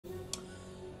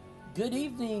Good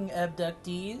evening,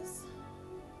 abductees.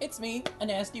 It's me, a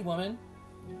nasty woman,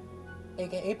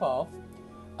 aka Paul.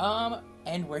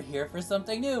 And we're here for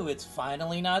something new. It's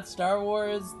finally not Star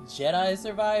Wars Jedi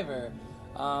Survivor.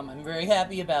 I'm very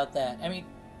happy about that. I mean,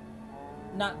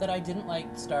 not that I didn't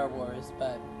like Star Wars,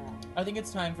 but I think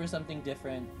it's time for something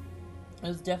different. I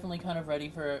was definitely kind of ready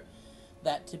for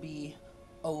that to be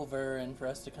over and for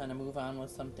us to kind of move on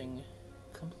with something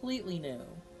completely new.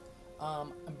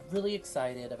 I'm really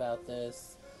excited about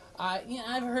this.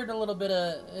 I've heard a little bit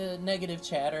of negative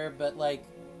chatter, but like,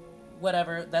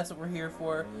 whatever. That's what we're here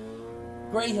for.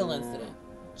 Greyhill incident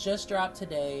just dropped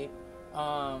today.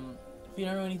 If you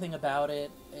don't know anything about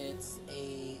it, it's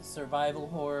a survival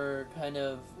horror kind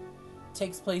of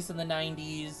takes place in the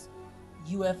 90s.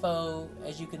 UFO,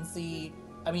 as you can see.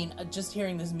 I mean, just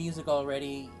hearing this music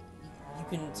already, you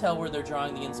can tell where they're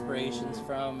drawing the inspirations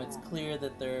from. It's clear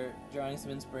that they're drawing some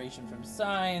inspiration from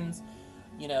Signs.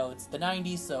 You know, it's the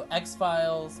 90s, so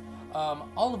X-Files,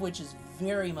 all of which is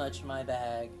very much my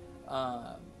bag.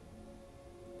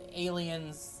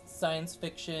 Aliens, science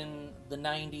fiction, the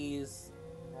 90s,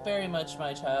 very much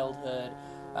my childhood.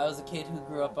 I was a kid who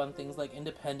grew up on things like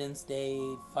Independence Day,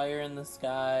 Fire in the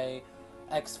Sky,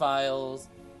 X-Files,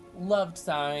 loved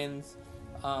Signs.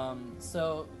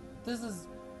 So this is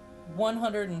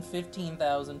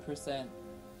 115,000%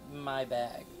 my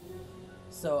bag.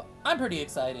 So I'm pretty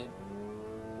excited.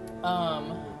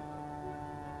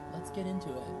 Let's get into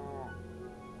it.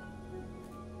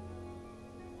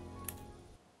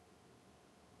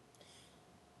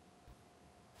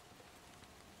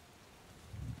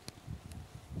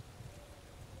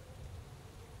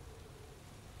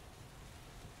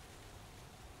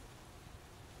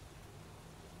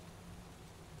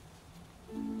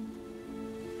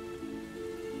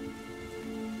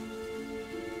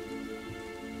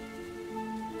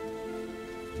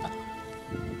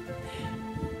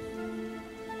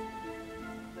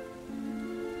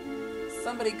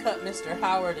 Somebody cut Mr.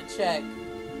 Howard a check.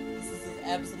 This is an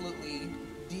absolutely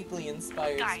deeply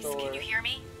inspired Guys, story. can you hear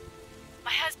me?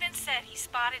 My husband said he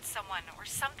spotted someone or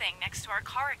something next to our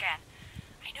car again.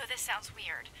 I know this sounds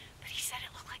weird, but he said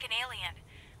it looked like an alien.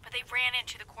 But they ran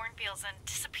into the cornfields and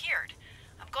disappeared.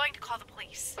 I'm going to call the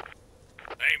police.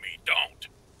 Amy, don't.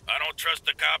 I don't trust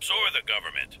the cops or the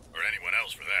government, or anyone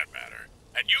else for that matter.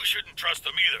 And you shouldn't trust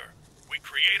them either. We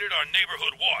created our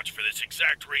neighborhood watch for this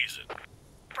exact reason.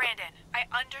 Brandon,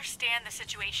 I understand the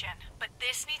situation, but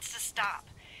this needs to stop.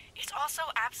 It's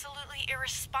also absolutely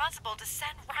irresponsible to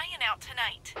send Ryan out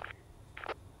tonight.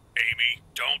 Amy,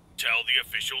 don't tell the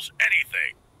officials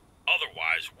anything.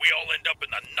 Otherwise, we all end up in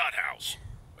the nut house.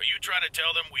 Are you trying to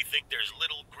tell them we think there's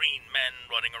little green men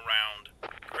running around?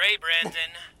 Gray,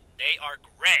 Brandon. They are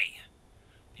gray.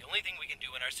 The only thing we can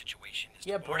do in our situation is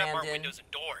to board up our windows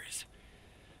and doors.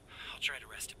 I'll try to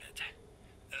rest a bit.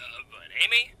 But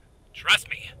Amy, trust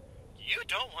me, you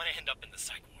don't want to end up in the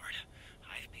psych ward.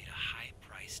 I've paid a high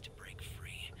price to break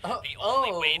free. The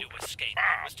only way to escape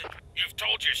was to... You've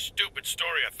told your stupid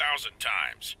story 1,000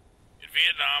 times. In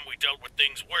Vietnam, we dealt with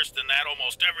things worse than that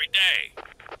almost every day.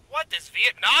 What does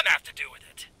Vietnam have to do with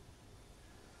it?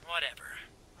 Whatever.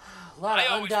 A lot of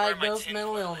undiagnosed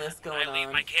mental illness going on. I leave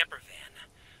on. my camper van.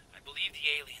 I believe the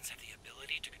aliens have the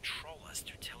ability to control us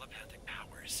through telepathic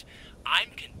powers.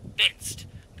 I'm convinced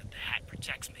that the hat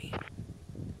protects me.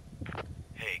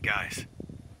 Hey, guys.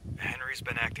 Henry's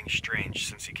been acting strange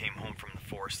since he came home from the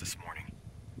forest this morning.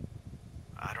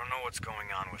 I don't know what's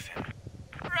going on with him.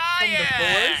 Ryan! From the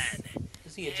forest?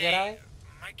 Is he a Jedi?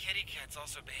 My kitty cat's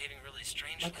also behaving really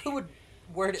strangely. Like, who would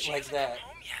word it She like hasn't that? come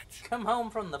home yet. Come home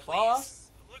from the Please,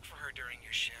 boss? look for her during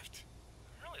your shift.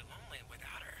 I'm really lonely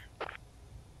without her.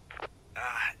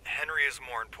 Henry is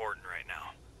more important right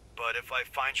now. But if I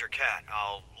find your cat,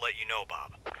 I'll let you know,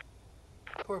 Bob.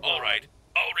 Poor Bob. All right,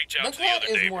 I'll reach out The to the cat other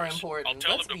is neighbors. more important, I'll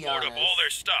tell let's them to be board up honest. all their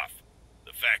stuff.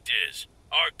 The fact is,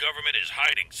 our government is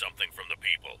hiding something from the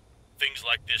people. Things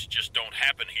like this just don't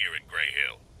happen here in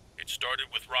Greyhill. It started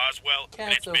with Roswell,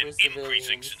 and Cats it's been over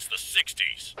increasing civilians. since the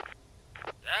 60s.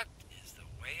 That is the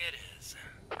way it is.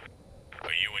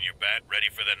 Are you and your bat ready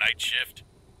for the night shift?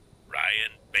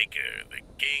 Ryan Baker, the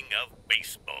king of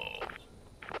baseball.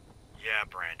 Yeah,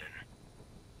 Brandon.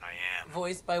 I am.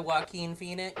 Voiced by Joaquin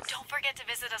Phoenix. Don't forget to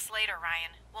visit us later,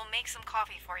 Ryan. We'll make some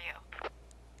coffee for you.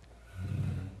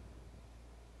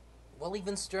 We'll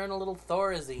even stir in a little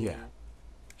Thorazine. Yeah.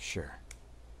 Sure.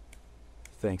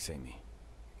 Thanks, Amy.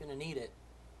 You're gonna need it.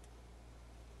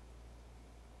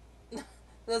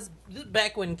 That's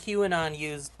back when QAnon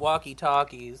used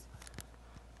walkie-talkies.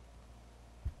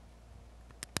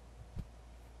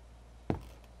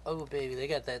 Oh, baby, they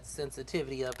got that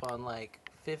sensitivity up on, like,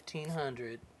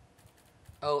 1500.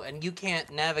 Oh, and you can't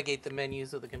navigate the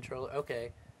menus with the controller.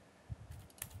 Okay.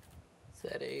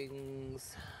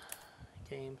 Settings,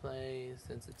 gameplay,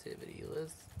 sensitivity.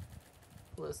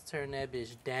 Let's turn that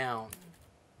bitch down.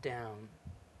 Down.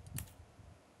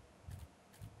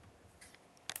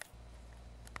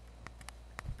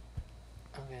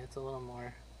 Okay, it's a little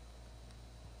more.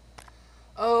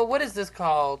 Oh, what is this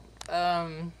called?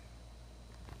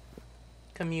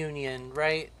 Communion,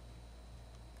 right?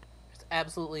 There's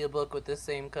absolutely a book with this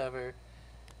same cover.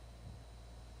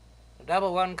 A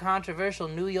 #1 controversial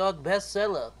New York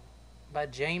bestseller by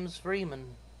James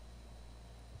Freeman.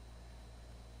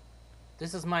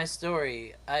 This is my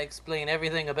story. I explain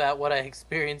everything about what I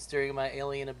experienced during my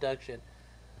alien abduction.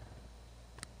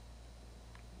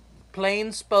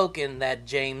 Plain spoken, that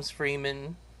James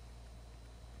Freeman.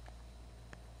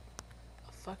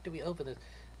 How the fuck do we open this?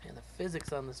 Man, the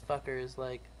physics on this fucker is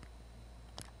like...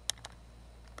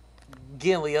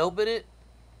 Can we open it?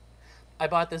 I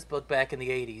bought this book back in the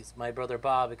 80s. My brother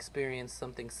Bob experienced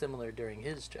something similar during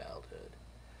his childhood.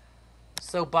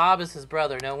 So Bob is his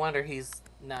brother. No wonder he's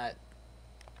not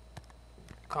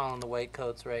calling the white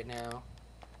coats right now.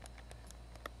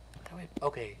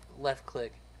 Okay, left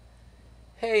click.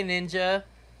 Hey, Ninja.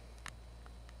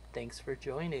 Thanks for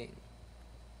joining.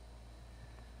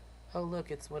 Oh,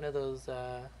 look, it's one of those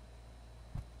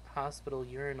hospital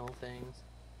urinal things.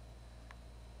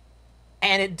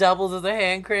 And it doubles as a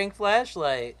hand crank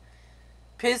flashlight.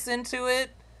 Piss into it.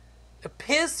 A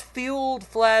piss-fueled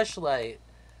flashlight.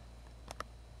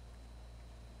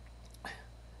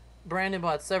 Brandon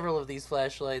bought several of these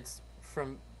flashlights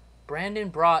from... Brandon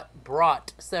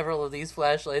brought several of these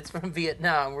flashlights from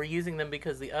Vietnam. We're using them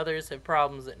because the others have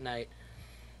problems at night.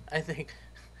 I think...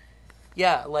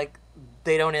 Yeah, like,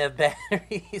 they don't have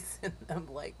batteries in them.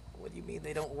 Like, what do you mean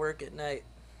they don't work at night?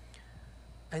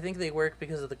 I think they work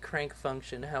because of the crank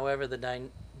function. However, the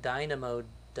dynamo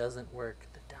doesn't work.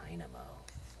 The dynamo.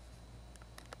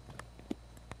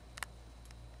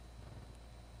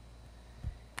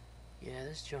 Yeah,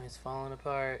 this joint's falling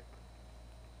apart.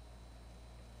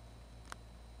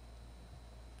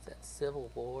 Is that Civil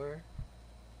War?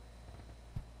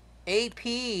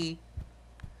 AP!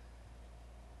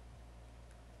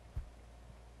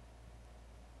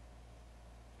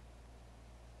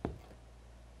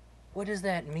 What does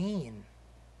that mean?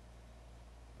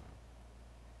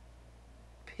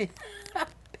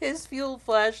 Piss fuel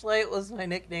flashlight was my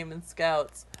nickname in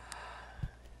Scouts.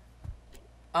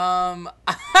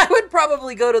 I would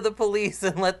probably go to the police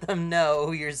and let them know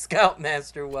who your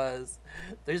Scoutmaster was.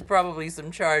 There's probably some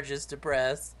charges to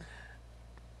press.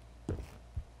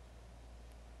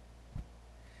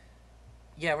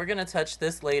 Yeah, we're gonna touch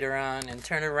this later on and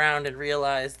turn around and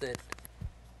realize that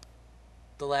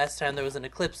the last time there was an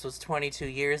eclipse was 22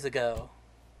 years ago.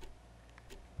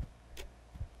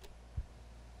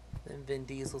 Then Vin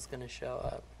Diesel's gonna show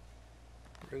up.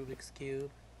 Rubik's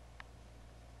Cube.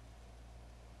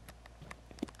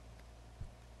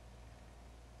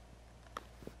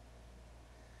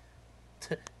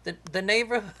 The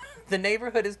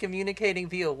neighborhood is communicating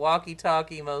via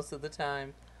walkie-talkie most of the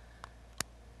time.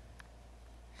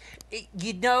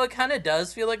 You know, it kind of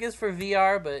does feel like it's for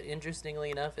VR, but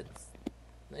interestingly enough,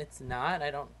 it's not.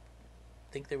 I don't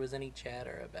think there was any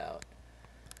chatter about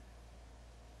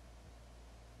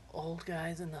Old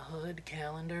Guys in the Hood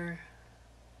calendar.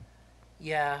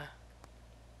 Yeah.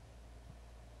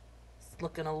 It's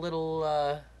looking a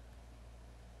little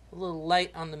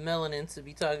light on the melanin to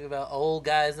be talking about Old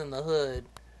Guys in the Hood.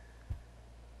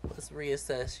 Let's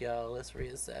reassess, y'all. Let's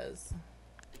reassess.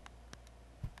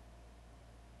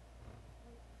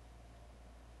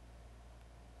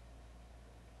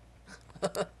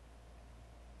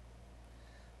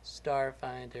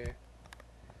 Starfinder.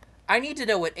 I need to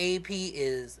know what AP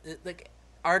is. Like,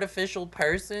 artificial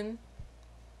person?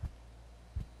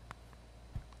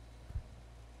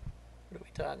 What are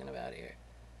we talking about here?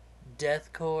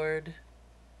 Death Chord.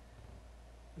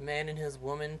 Man and His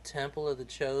Woman. Temple of the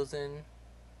Chosen.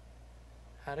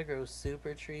 How to Grow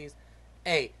Super Trees.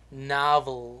 Hey,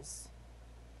 novels.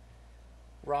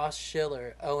 Ross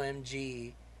Schiller.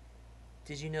 OMG.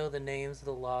 Did you know the names of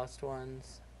the lost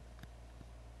ones?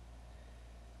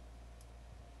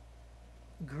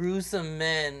 Gruesome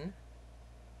Men.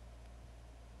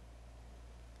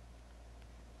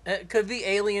 It could be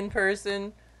alien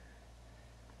person.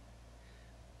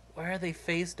 Where are they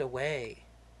faced away?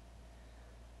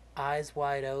 Eyes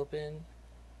wide open.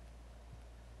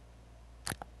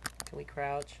 Can we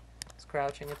crouch? Is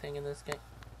crouching a thing in this game?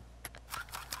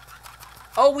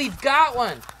 Oh, we've got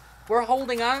one! We're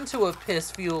holding on to a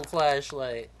piss fuel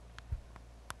flashlight.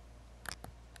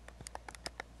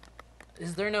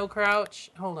 Is there no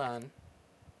crouch? Hold on.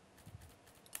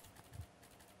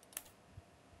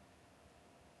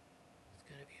 It's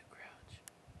gotta be a crouch.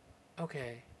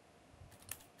 Okay.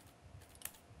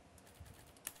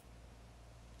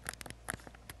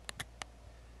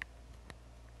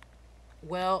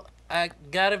 Well, I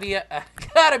gotta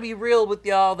be real with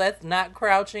y'all. That's not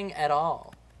crouching at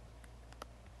all.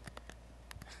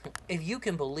 If you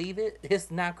can believe it, it's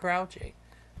not crouching.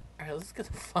 All right, let's get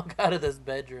the fuck out of this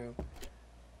bedroom.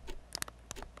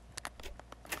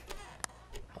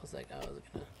 I was like, I was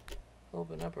gonna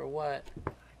open up or what?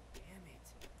 God damn it!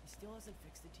 He still hasn't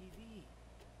fixed the TV.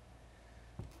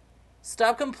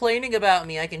 Stop complaining about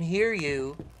me. I can hear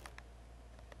you.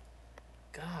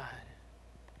 God.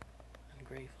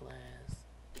 Ungrateful ass.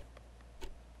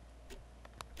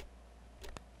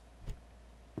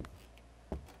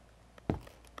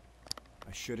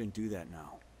 I shouldn't do that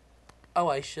now. Oh,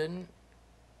 I shouldn't?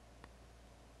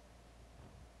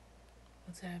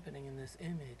 What's happening in this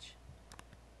image?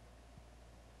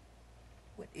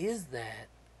 What is that?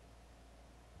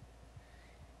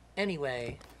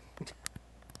 Anyway.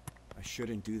 I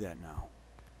shouldn't do that now.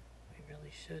 We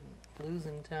really shouldn't.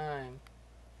 Losing time.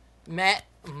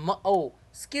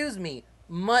 Excuse me.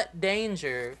 Mutt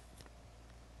Danger.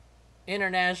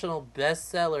 International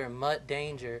bestseller, Mutt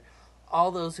Danger. All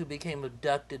those who became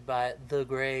abducted by the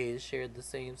Greys shared the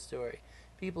same story.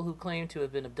 People who claim to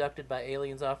have been abducted by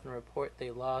aliens often report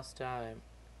they lost time.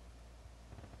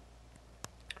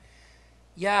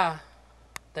 Yeah,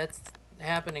 that's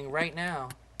happening right now.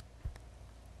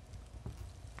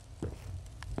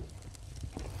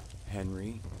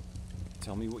 Henry,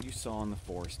 tell me what you saw in the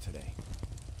forest today.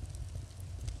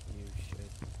 You should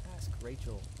ask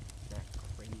Rachel, that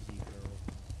crazy girl.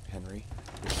 Henry,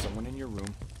 is someone in your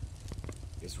room?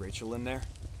 Is Rachel in there?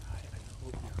 God, I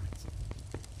hope not.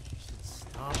 She should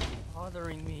stop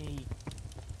bothering me.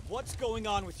 What's going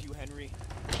on with you, Henry?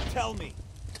 Tell me.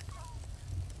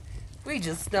 We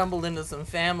just stumbled into some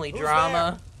family Who's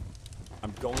drama. there?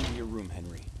 I'm going to your room,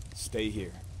 Henry. Stay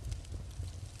here.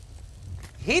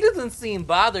 He doesn't seem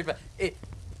bothered by it.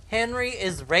 Henry,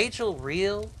 is Rachel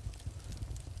real?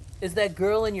 Is that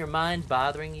girl in your mind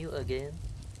bothering you again?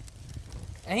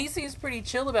 And he seems pretty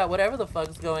chill about whatever the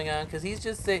fuck's going on, because he's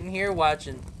just sitting here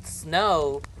watching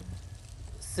Snow,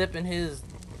 sipping his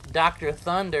Dr.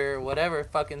 Thunder, or whatever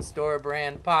fucking store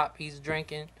brand pop he's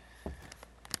drinking.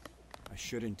 I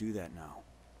shouldn't do that now.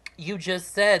 You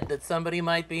just said that somebody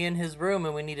might be in his room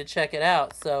and we need to check it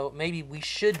out, so maybe we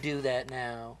should do that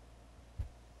now.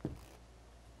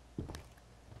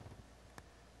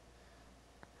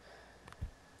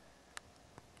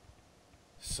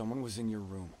 Someone was in your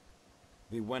room.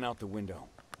 They went out the window.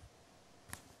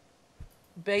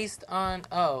 Based on...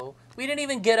 Oh, we didn't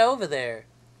even get over there.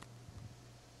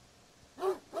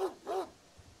 Max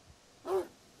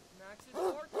is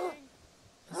working.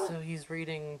 So he's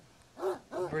reading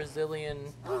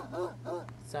Brazilian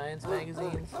science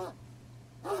magazines.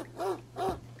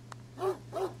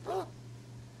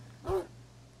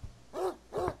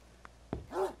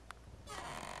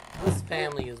 This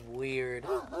family is weird.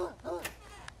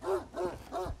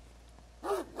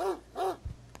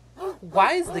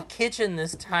 Why is the kitchen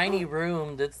this tiny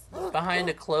room that's behind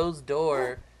a closed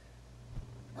door?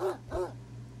 It's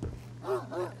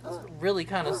really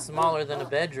kind of smaller than a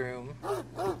bedroom.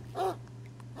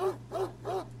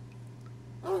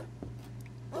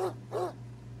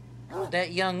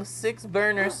 That young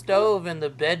 6-burner stove in the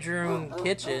bedroom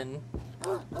kitchen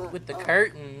with the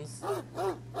curtains.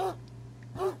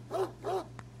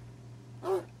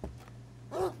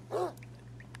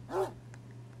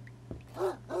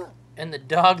 And the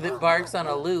dog that barks on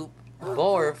a loop.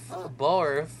 Borf,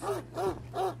 borf.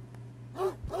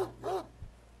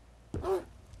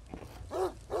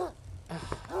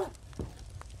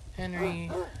 Henry,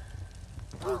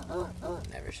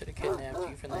 never should have kidnapped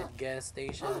you from that gas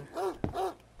station.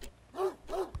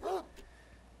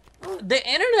 The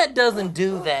internet doesn't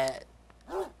do that.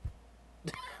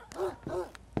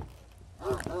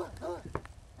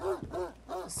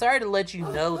 Sorry to let you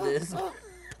know this.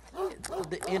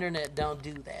 The internet don't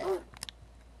do that.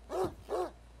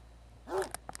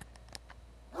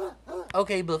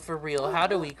 Okay, but for real, how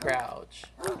do we crouch?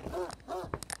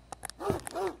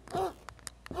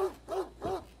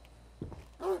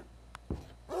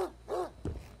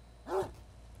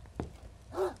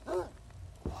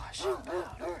 Washing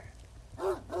powder.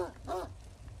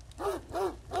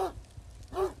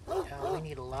 Yeah, we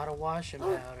need a lot of washing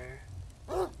powder.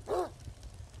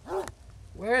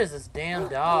 Where is this damn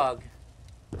dog?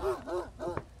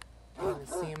 Can't even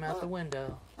see him out the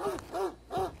window.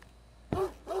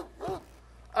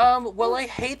 Well, I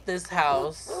hate this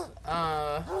house.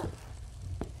 I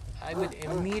would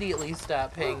immediately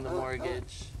stop paying the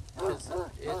mortgage, because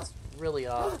it's really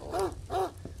awful.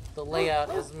 The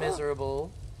layout is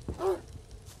miserable.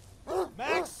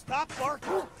 Max, stop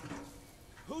barking!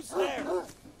 Who's there?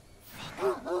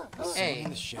 Hey.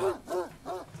 In the shed.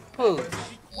 Who? Be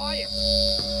quiet!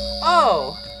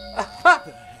 Oh! What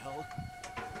the hell?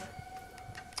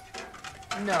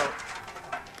 No.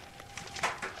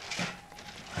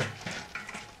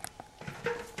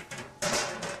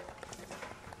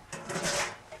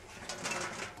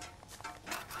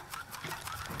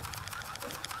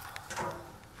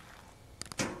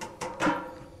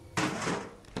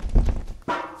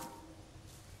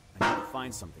 I need to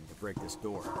find something to break this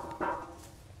door.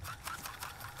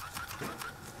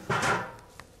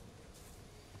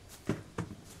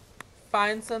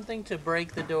 Find something to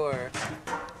break the door.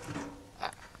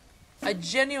 I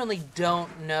genuinely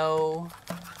don't know,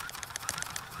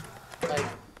 like,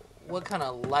 what kind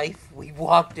of life we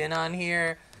walked in on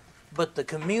here, but the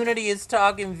community is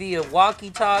talking via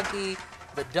walkie-talkie.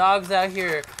 The dog's out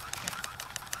here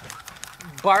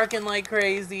barking like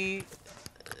crazy.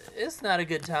 It's not a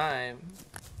good time.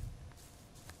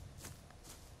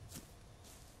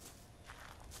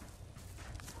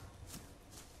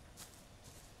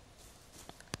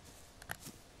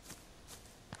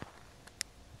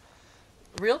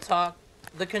 Real talk,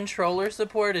 the controller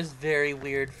support is very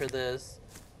weird for this.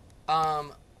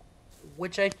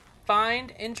 Which I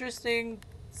find interesting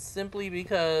simply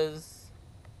because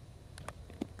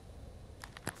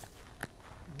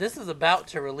this is about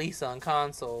to release on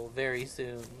console very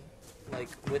soon, like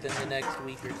within the next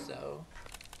week or so.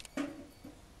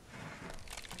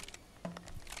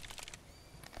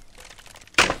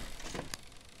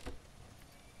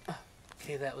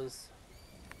 Okay, that was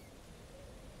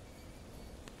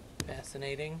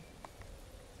fascinating.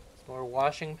 Some more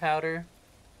washing powder.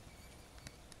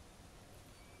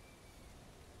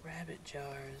 Rabbit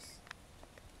jars.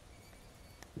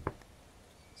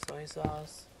 Soy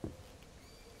sauce.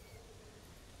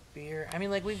 Beer. I mean,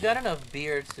 like, we've got enough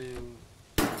beer to...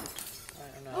 I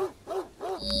don't know.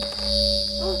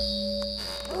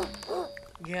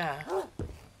 Yeah.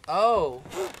 Oh,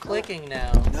 clicking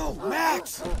now. No,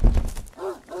 Max!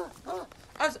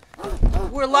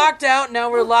 We're locked out,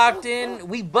 now we're locked in.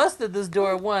 We busted this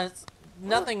door once.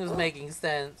 Nothing was making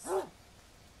sense.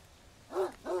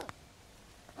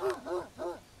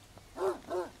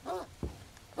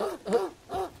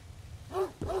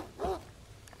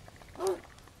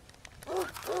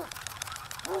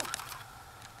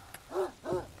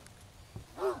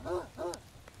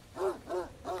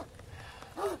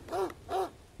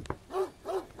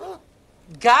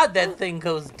 God, that thing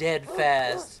goes dead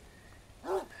fast.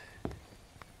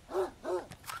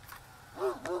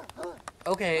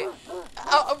 Okay.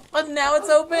 Oh, now it's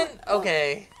open?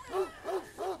 Okay.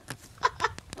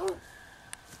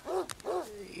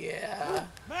 Yeah.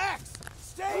 Max!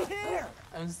 Stay here!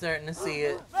 I'm starting to see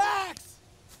it. Max!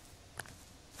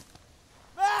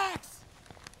 Max!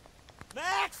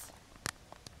 Max!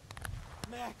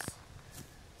 Max!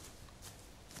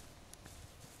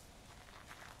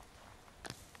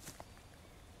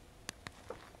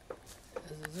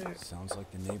 Sounds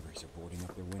like the neighbors are boarding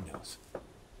up their windows.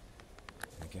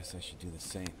 I guess I should do the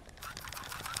same.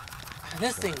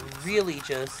 This thing really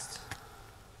just...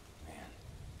 Man.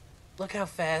 Look how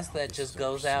fast that just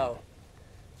goes out.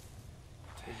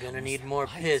 You're gonna need more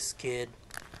piss, kid.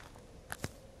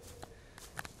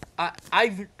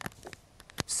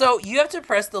 So you have to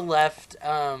press the left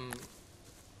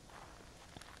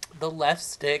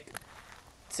stick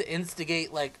to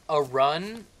instigate like a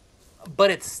run,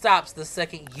 but it stops the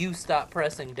second you stop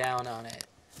pressing down on it.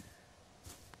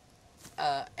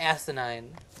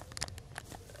 Asinine.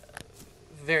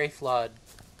 Very flawed.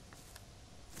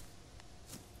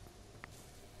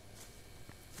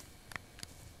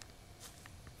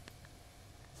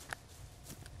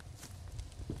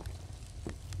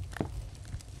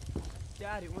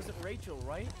 Dad, it wasn't Rachel,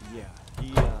 right? Yeah,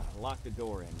 he locked the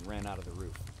door and ran out of the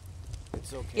roof.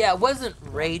 It's okay. Yeah, it wasn't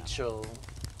Rachel.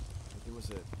 It was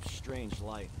a strange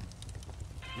light.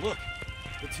 Look,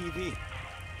 the TV.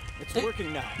 It's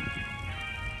working now.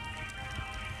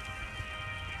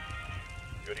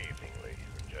 Good evening, ladies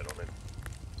and gentlemen.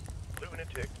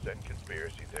 Lunatics and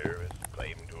conspiracy theorists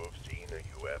claim to have seen a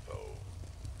UFO.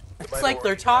 It's like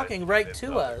they're talking right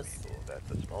to us. That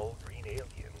the small green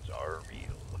aliens are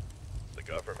real. The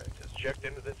government has checked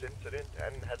into this incident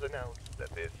and has announced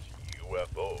that this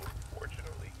UFO,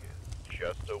 fortunately, is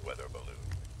just a weather balloon.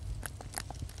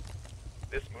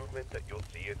 This movement that you'll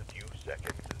see in a few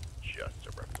seconds is just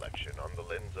a reflection on the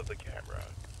lens of the camera.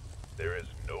 there is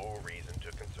no reason to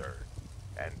concern.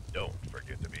 And don't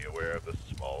forget to be aware of the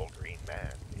small green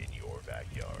man in your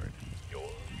backyard. You're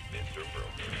Mr.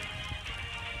 Broker.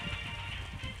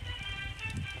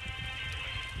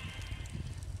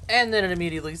 And then it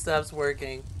immediately stops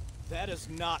working. That is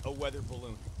not a weather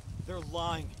balloon. They're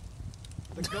lying.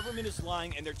 The government is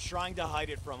lying and they're trying to hide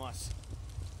it from us.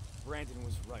 Brandon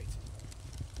was right.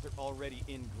 They're already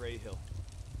in Greyhill.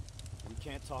 We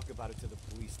can't talk about it to the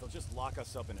police. They'll just lock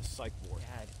us up in a psych ward.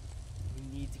 Dad,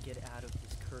 we need to get out of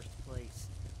this cursed place.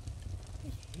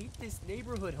 I hate this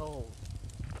neighborhood hole.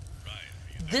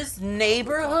 This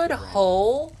neighborhood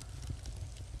hole?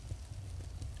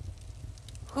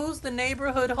 Who's the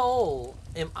neighborhood hole?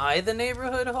 Am I the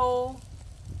neighborhood hole?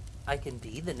 I can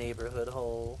be the neighborhood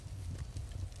hole.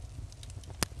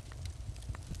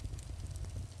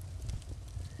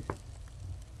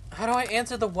 How do I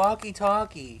answer the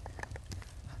walkie-talkie?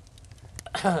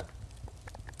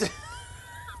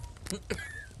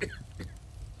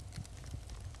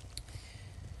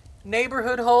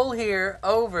 Neighborhood hole here,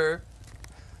 over.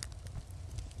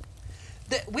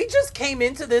 We just came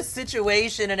into this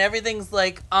situation and everything's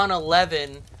like on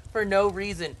 11 for no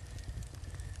reason.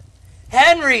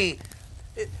 Henry!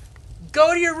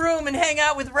 Go to your room and hang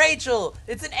out with Rachel!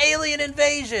 It's an alien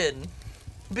invasion!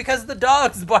 Because the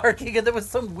dog's barking and there was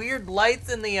some weird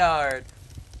lights in the yard.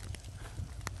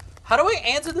 How do I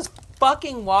answer this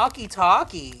fucking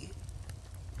walkie-talkie?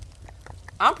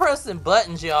 I'm pressing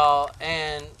buttons, y'all,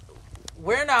 and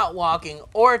we're not walking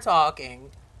or talking.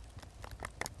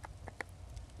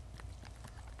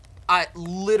 I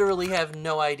literally have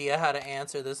no idea how to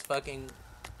answer this fucking...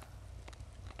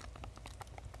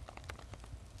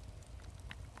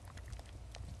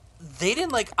 They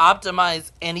didn't, like,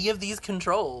 optimize any of these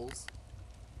controls.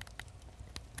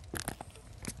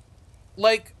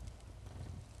 Like...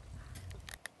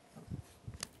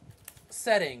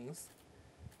 Settings.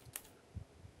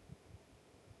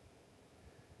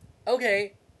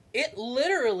 Okay, it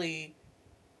literally...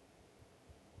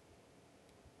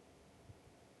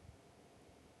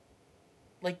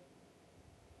 Like...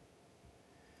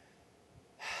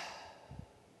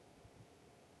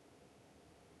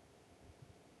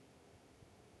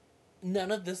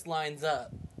 None of this lines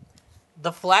up.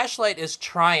 The flashlight is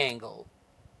triangle.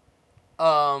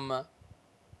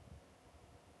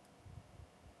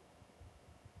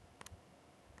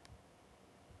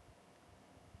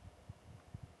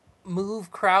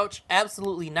 Move, crouch?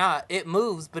 Absolutely not. It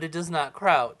moves, but it does not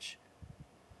crouch.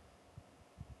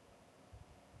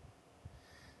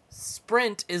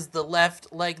 Sprint is the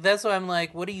left, like, that's why I'm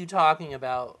like, what are you talking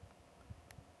about?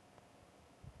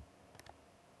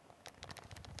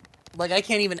 Like, I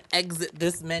can't even exit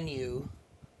this menu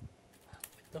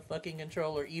with the fucking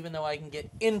controller, even though I can get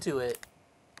into it.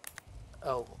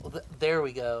 Oh, there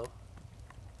we go.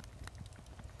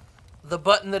 The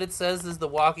button that it says is the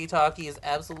walkie-talkie is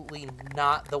absolutely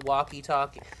not the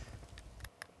walkie-talkie.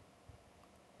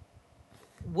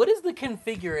 What is the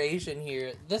configuration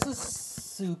here? This is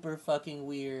super fucking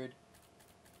weird.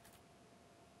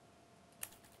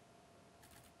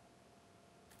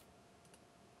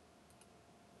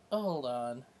 Oh, hold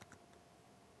on.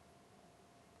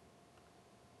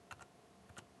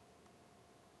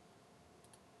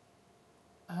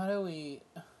 How do we...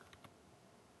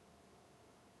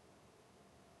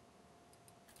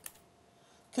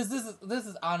 Because this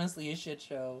is honestly a shit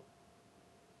show.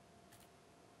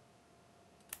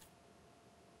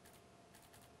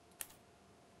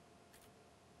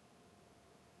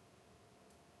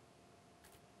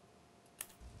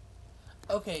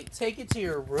 Okay, take it to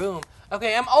your room.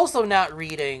 Okay, I'm also not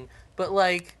reading, but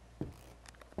like...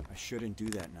 I shouldn't do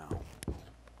that now.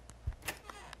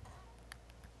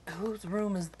 Whose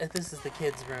room is... This is the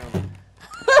kid's room.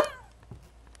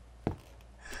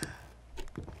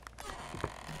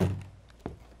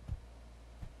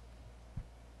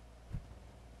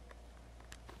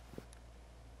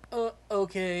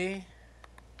 Okay.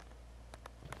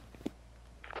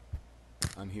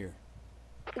 I'm here.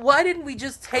 Why didn't we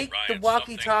just take Ryan, the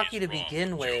walkie-talkie to something is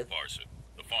begin wrong with? Joe Barson,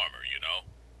 the farmer, you know?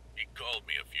 He called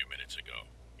me a few minutes ago.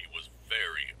 He was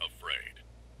very afraid.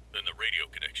 Then the radio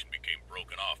connection became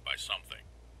broken off by something.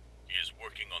 He is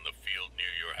working on the field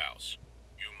near your house.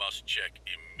 You must check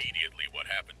immediately what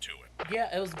happened to him.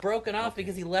 Yeah, it was broken off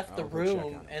because he left the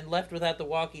room and left without the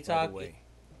walkie-talkie. By the way,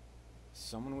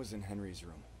 someone was in Henry's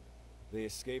room. They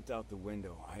escaped out the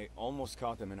window. I almost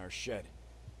caught them in our shed.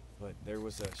 But there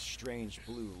was a strange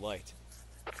blue light.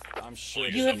 I'm sure...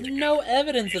 You have no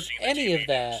evidence of any of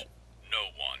that. No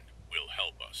one will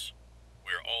help us.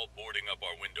 We're all boarding up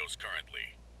our windows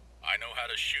currently. I I know how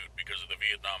to shoot because of the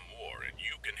Vietnam War, and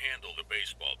you can handle the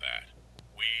baseball bat.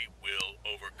 We will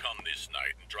overcome this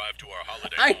night and drive to our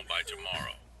holiday home by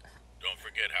tomorrow. Don't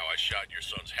forget how I shot your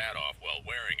son's hat off while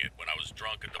wearing it when I was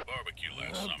drunk at the barbecue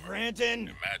last summer.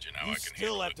 Brandon, imagine how you I can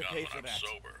still handle have the to gun pay when for I'm that.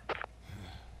 sober.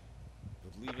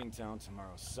 But leaving town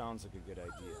tomorrow sounds like a good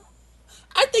idea.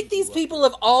 I think these people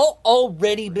have all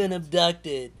already been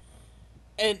abducted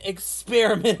and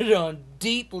experimented on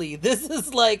deeply. This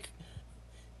is like,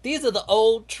 these are the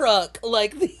old truck.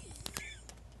 Like, these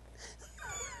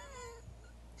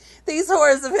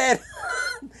whores have had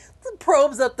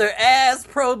probes up their ass,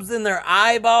 probes in their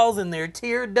eyeballs, in their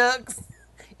tear ducts,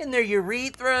 in their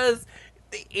urethras,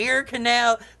 the ear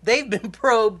canal. They've been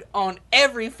probed on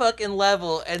every fucking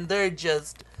level, and they're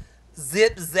just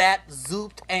zip, zap,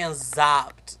 zooped, and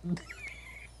zopped.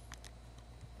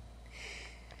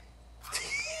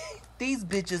 These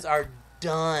bitches are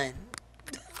done.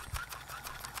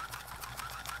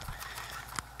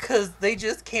 Because they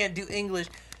just can't do English.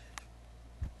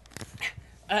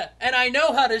 And I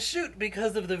know how to shoot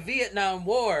because of the Vietnam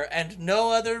War and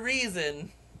no other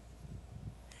reason.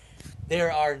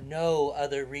 There are no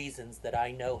other reasons that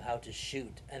I know how to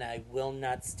shoot, and I will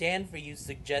not stand for you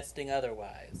suggesting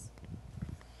otherwise.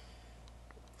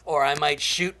 Or I might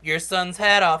shoot your son's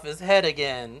hat off his head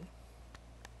again.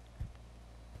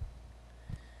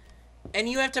 And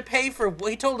you have to pay for...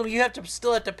 He told him you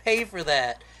still have to pay for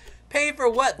that. Pay for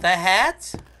what? The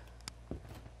hat?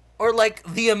 Or like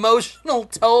the emotional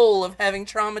toll of having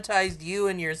traumatized you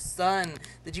and your son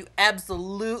that you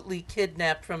absolutely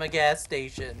kidnapped from a gas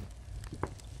station.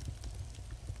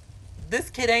 This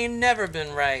kid ain't never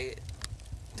been right.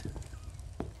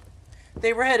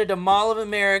 They were headed to Mall of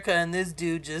America and this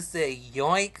dude just said,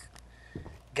 yoink,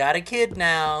 got a kid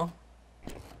now.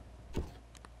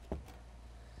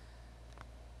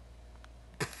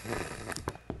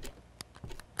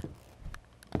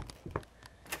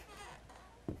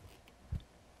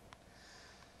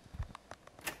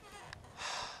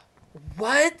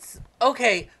 What?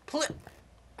 Okay,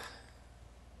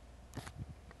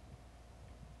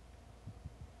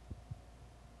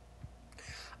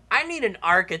 I need an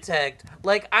architect.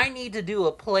 Like, I need to do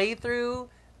a playthrough,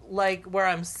 like, where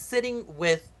I'm sitting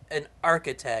with an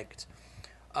architect,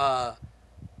 to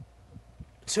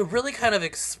really kind of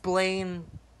explain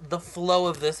the flow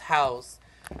of this house.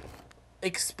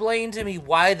 Explain to me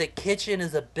why the kitchen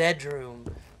is a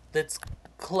bedroom that's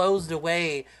closed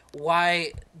away,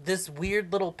 why this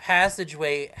weird little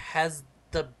passageway has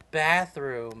the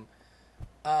bathroom.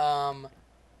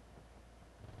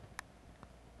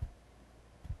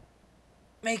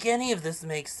 Make any of this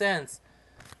make sense.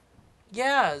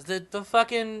 Yeah, the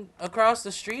fucking across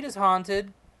the street is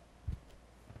haunted.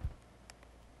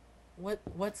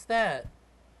 What's that?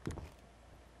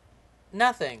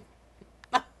 Nothing.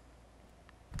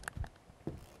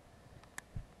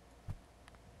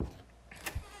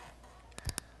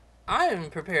 I'm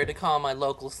prepared to call my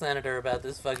local senator about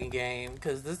this fucking game,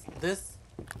 because this...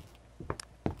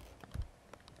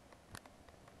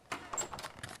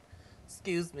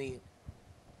 Excuse me.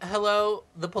 Hello,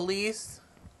 the police?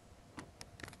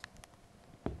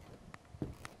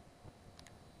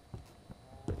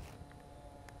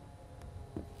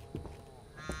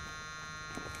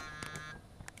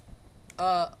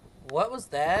 What was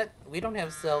that? We don't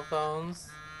have cell phones.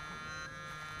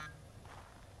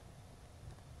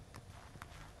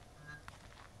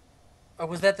 Or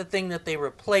was that the thing that they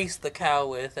replaced the cow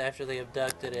with after they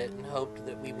abducted it and hoped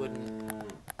that we wouldn't...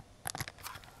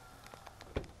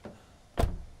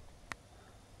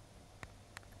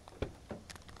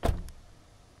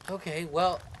 Okay,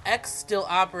 well, X still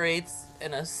operates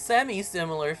in a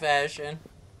semi-similar fashion.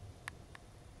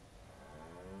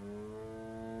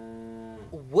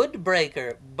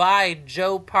 Woodbreaker by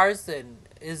Joe Parson.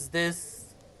 Is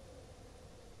this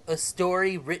a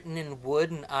story written in wood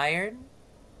and iron?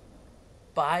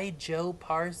 By Joe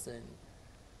Parson.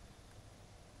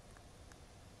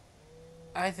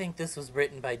 I think this was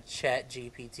written by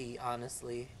ChatGPT,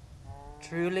 honestly.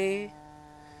 Truly.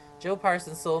 Joe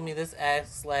Parson sold me this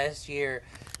axe last year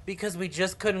because we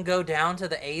just couldn't go down to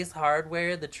the Ace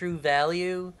Hardware, the True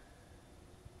Value,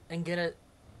 and get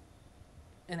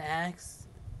an axe.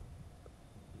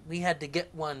 We had to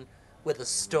get one with a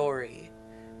story.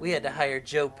 We had to hire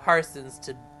Joe Parsons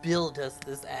to build us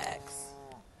this axe.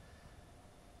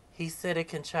 He said it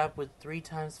can chop wood 3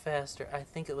 times faster. I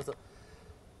think it was a...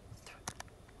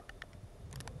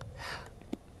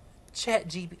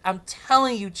 I'm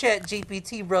telling you,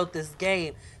 ChatGPT wrote this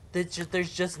game.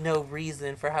 There's just no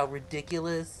reason for how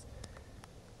ridiculous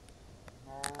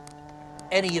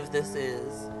any of this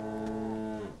is.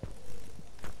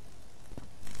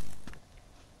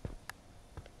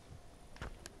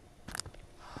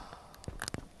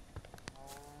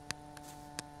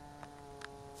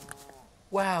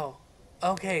 Wow.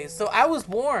 Okay, so I was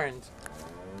warned.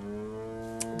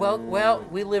 Well,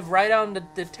 we live right on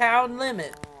the town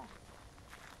limit.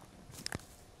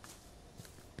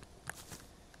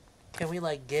 Can we,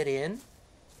 like, get in?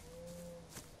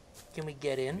 Can we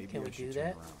get in? Maybe Can we I should do turn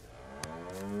that?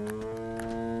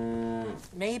 around.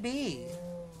 Maybe.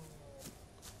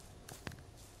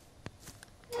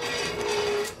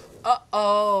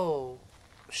 Uh-oh.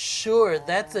 Sure,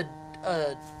 that's a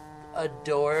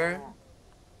door.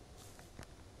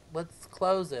 Let's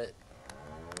close it.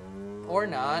 Or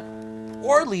not.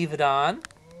 Or leave it on.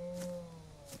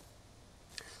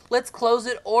 Let's close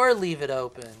it or leave it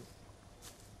open.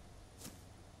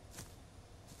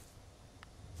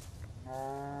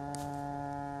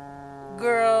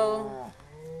 Girl.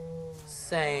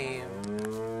 Same.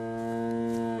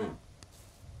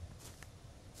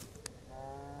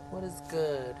 What is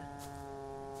good?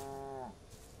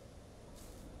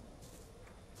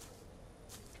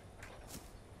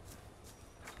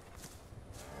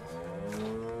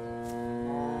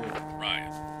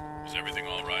 Ryan, is everything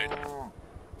all right?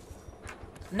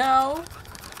 No.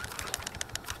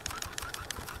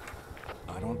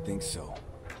 I don't think so.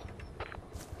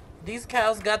 These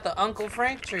cows got the Uncle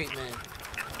Frank treatment.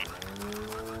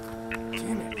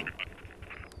 Damn it.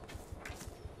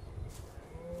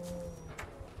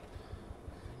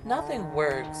 Nothing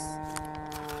works.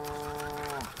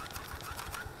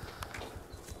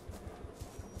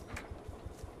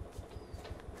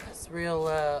 That's real,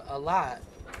 a lot.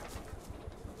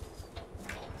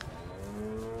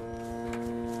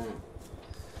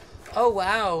 Oh,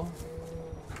 wow.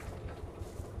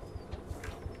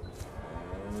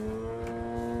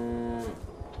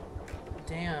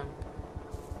 Damn.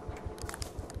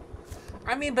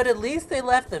 I mean, but at least they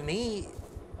left the meat.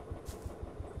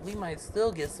 We might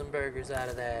still get some burgers out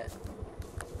of that.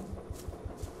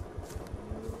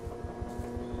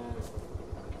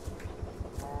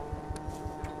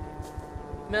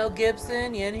 Mel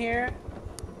Gibson, you in here?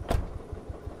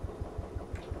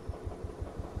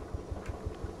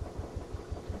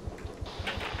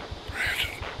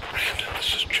 Brandon,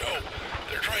 this is Joe.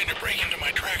 They're trying to break into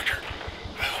my tractor.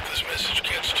 I hope this message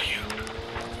gets to you.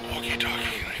 The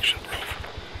walkie-talkie connection broke.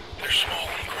 They're small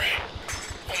and gray.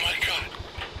 Oh my god.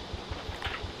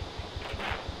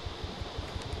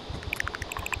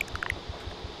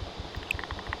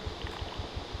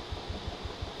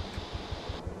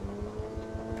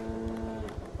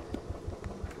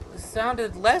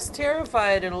 Sounded less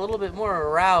terrified and a little bit more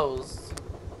aroused.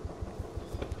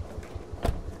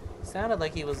 Sounded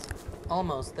like he was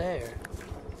almost there.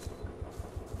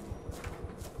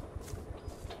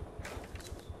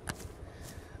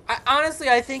 Honestly,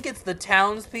 I think it's the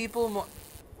townspeople more.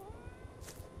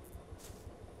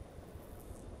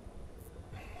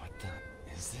 What the?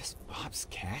 Is this Bob's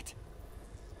cat?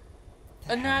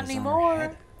 The hell Not is on her anymore.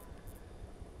 head?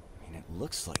 I mean, it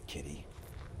looks like Kitty.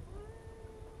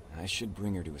 I should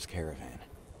bring her to his caravan.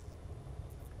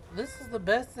 This is the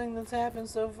best thing that's happened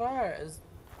so far, is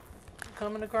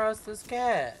coming across this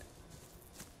cat.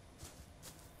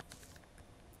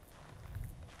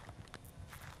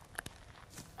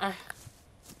 I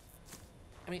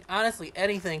mean, honestly,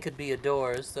 anything could be a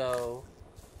door, so...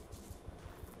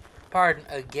 Pardon,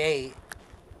 a gate.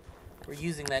 We're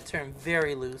using that term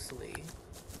very loosely.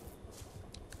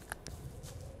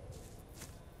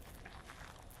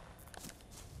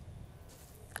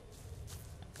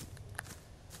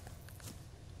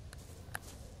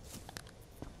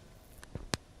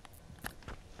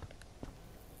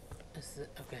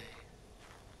 Okay.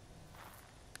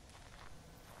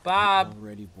 Bob. He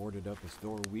already boarded up his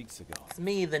door weeks ago. It's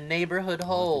me, the neighborhood I'll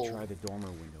have to hole. try the dormer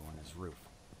window on his roof.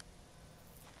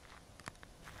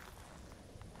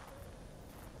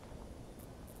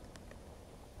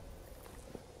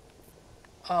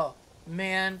 Oh,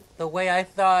 man, the way I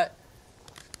thought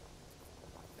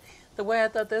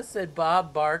this said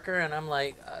Bob Barker, and I'm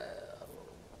like,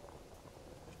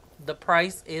 the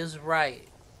price is right.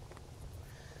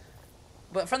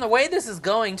 But from the way this is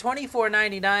going,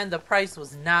 $24.99, the price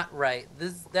was not right.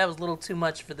 That was a little too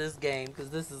much for this game, because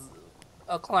this is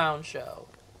a clown show.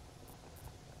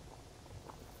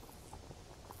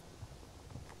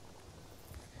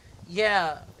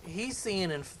 Yeah, he's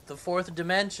seeing in the fourth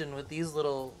dimension with these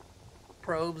little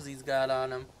probes he's got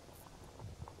on him.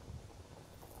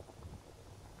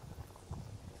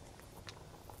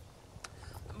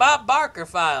 Bob Barker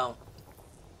file.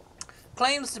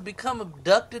 Claims to become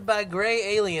abducted by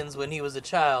gray aliens when he was a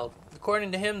child.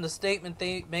 According to him, the statement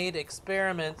they made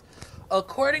experiments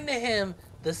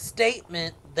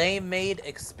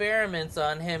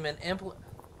on him and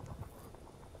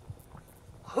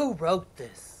Who wrote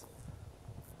this?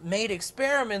 made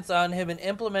experiments on him and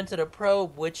implemented a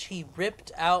probe which he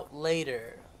ripped out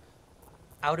later.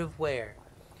 Out of where?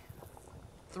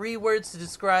 3 words to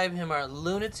describe him are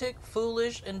lunatic,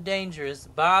 foolish, and dangerous.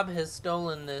 Bob has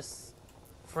stolen this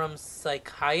from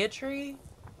psychiatry?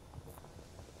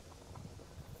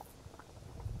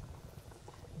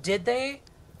 Did they?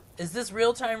 Is this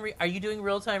real-time? Are you doing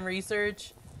real-time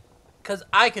research? Because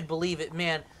I could believe it,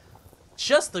 man.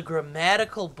 Just the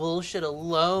grammatical bullshit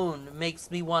alone makes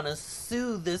me want to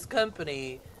sue this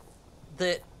company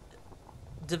that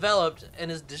developed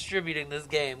and is distributing this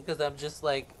game. Because I'm just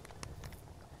like,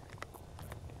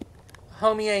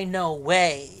 homie, ain't no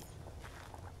way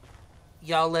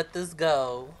y'all let this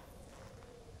go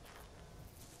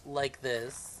like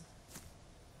this.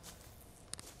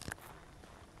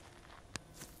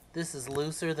 This is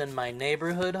looser than my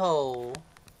neighborhood hole.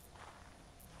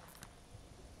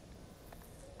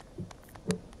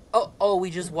 Oh,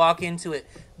 we just walk into it.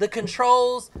 The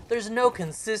controls, there's no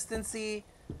consistency.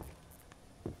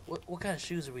 What kind of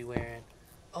shoes are we wearing?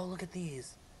 Oh, look at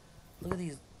these. Look at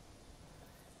these.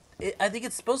 I think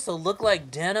it's supposed to look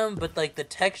like denim, but like the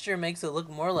texture makes it look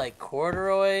more like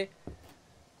corduroy.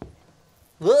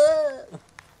 Fuck.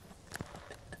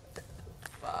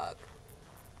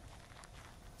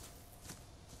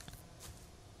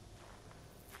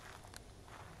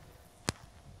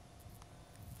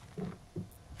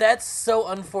 That's so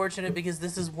unfortunate because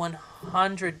this is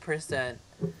 100%,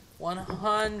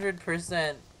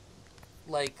 100%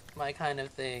 like my kind of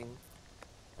thing.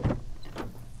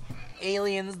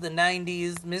 Aliens, the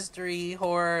 90s, mystery,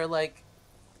 horror, like,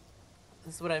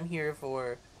 this is what I'm here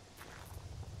for.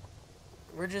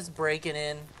 We're just breaking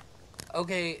in.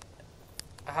 Okay,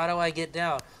 how do I get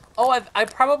down? Oh, I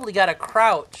probably got to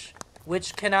crouch,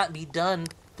 which cannot be done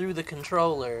through the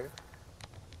controller.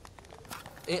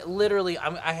 It literally,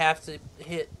 I have to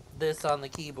hit this on the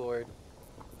keyboard.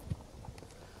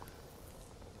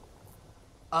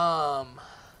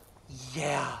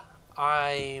 Yeah,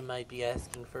 I might be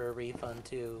asking for a refund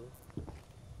too.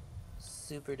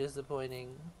 Super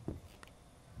disappointing.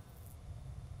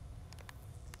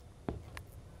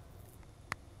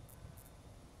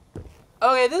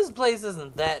 Okay, this place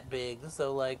isn't that big,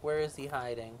 so like, where is he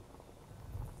hiding?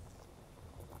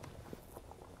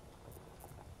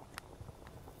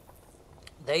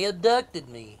 They abducted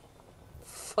me.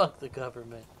 Fuck the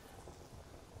government.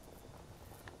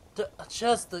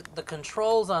 Just the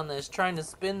controls on this, trying to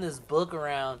spin this book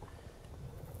around,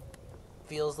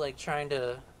 feels like trying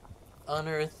to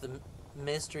unearth the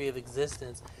mystery of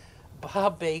existence.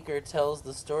 Bob Baker tells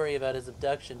the story about his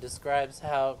abduction, describes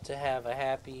how to have a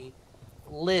happy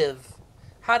live.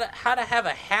 How to have a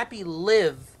happy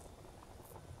live.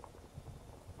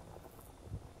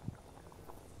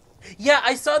 Yeah,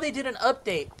 I saw they did an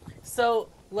update. So,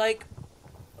 like,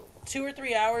 2 or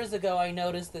 3 hours ago, I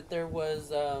noticed that there was,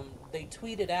 they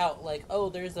tweeted out, like, oh,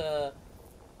 there's an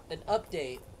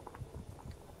update.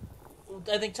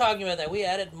 I think talking about that, we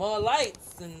added more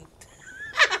lights and,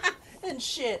 and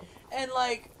shit. And,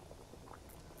 like,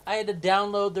 I had to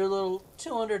download their little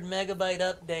 200 megabyte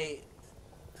update.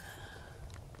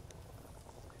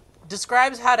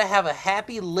 Describes how to have a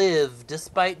happy live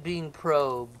despite being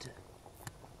probed.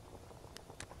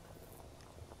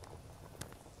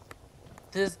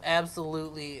 This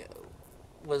absolutely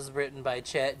was written by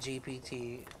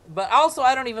ChatGPT. But also,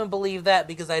 I don't even believe that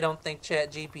because I don't think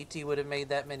ChatGPT would have made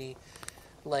that many,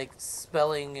 like,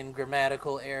 spelling and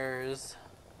grammatical errors.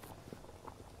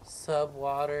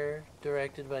 Subwater,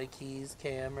 directed by Keys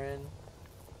Cameron.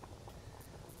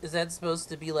 Is that supposed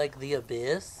to be like The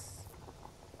Abyss?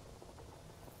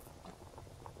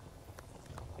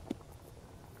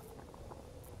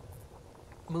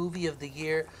 Movie of the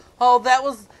year. Oh, that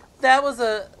was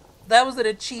an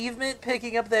achievement,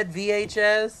 picking up that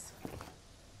VHS.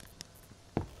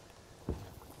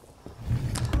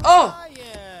 Oh!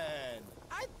 Ryan!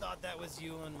 I thought that was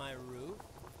you on my roof.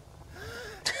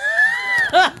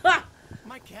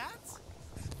 My cats?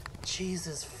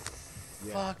 Jesus,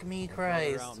 fuck me,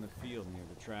 Christ. Out in the field near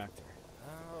the tractor.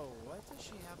 Oh, what does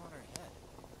she have on her head?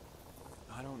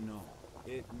 I don't know.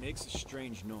 It makes a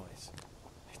strange noise.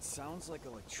 It sounds like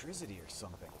electricity or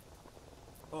something.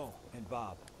 Oh, and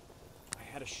Bob, I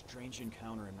had a strange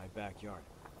encounter in my backyard.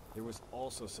 There was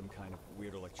also some kind of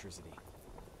weird electricity.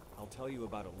 I'll tell you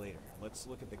about it later. Let's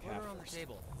look at the cat on the first.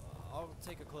 table. I'll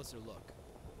take a closer look.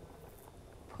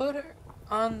 Put her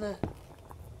on the...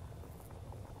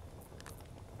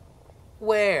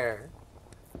 Where?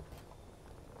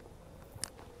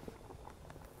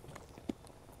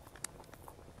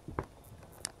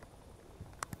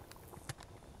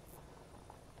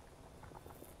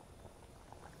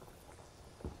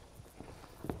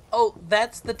 Oh,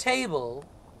 that's the table.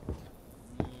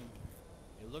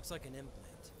 It looks like an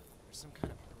implant, or some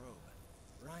kind of probe.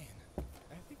 Ryan,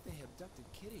 I think they abducted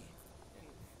Kitty, and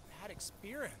had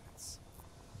experiments.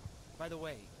 By the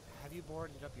way, have you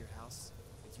boarded up your house?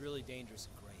 It's really dangerous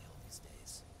in Greyhill these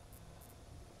days.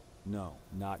 No,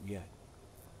 not yet.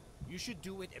 You should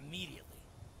do it immediately.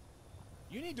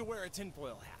 You need to wear a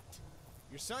tinfoil hat.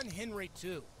 Your son Henry,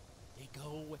 too. They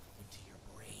go into your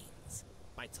brains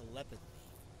by telepathy.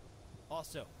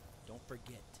 Also, don't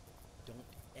forget, don't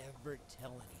ever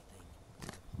tell anything to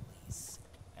the police.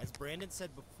 As Brandon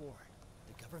said before,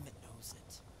 the government knows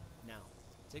it. Now,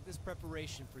 take this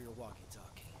preparation for your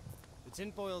walkie-talkie. The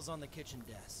tinfoil's on the kitchen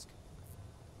desk.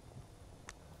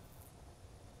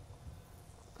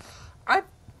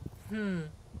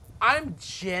 I'm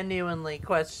genuinely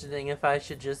questioning if I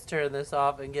should just turn this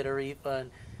off and get a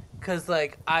refund. Because,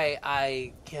 like,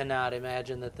 I cannot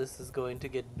imagine that this is going to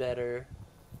get better.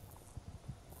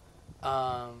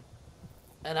 And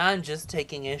I'm just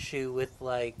taking issue with,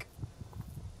 like,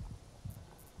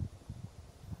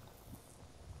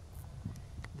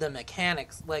 the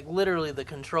mechanics. Like, literally the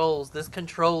controls. This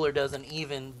controller doesn't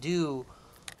even do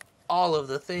all of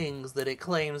the things that it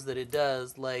claims that it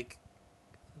does. Like,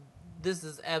 this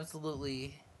is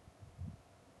absolutely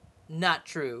not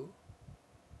true.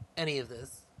 Any of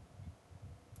this.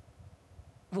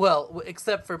 Well,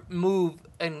 except for move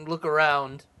and look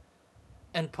around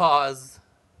and pause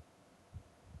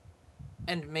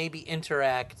and maybe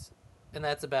interact, and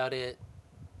that's about it.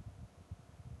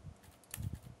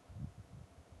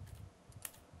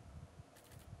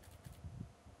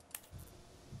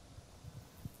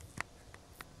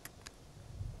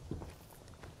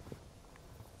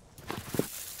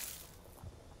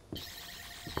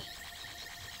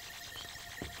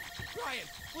 Ryan,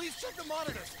 please check the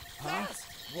monitors. Huh? Fast!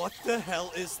 What the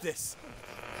hell is this?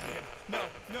 No.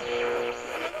 Something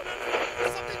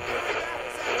very bad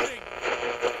is happening.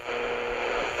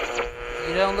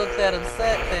 You don't look that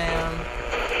upset, fam.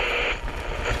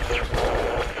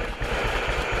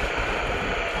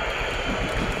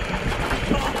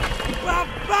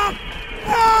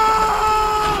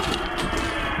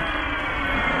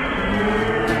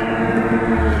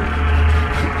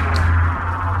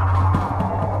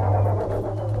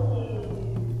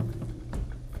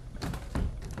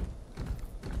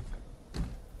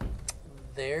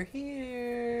 They're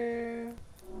here.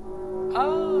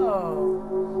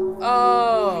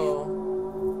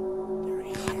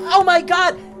 Oh my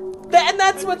god! And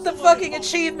that's what the fucking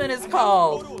achievement is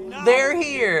called! They're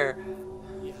here!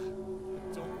 Yeah.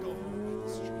 Don't go home in the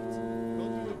street. Go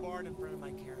through the barn in front of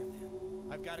my caravan.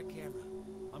 I've got a camera.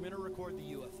 I'm gonna record the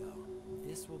UFO.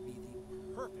 This will be the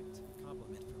perfect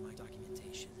complement for my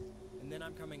documentation. And then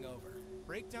I'm coming over.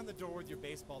 Break down the door with your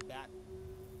baseball bat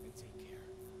and take care.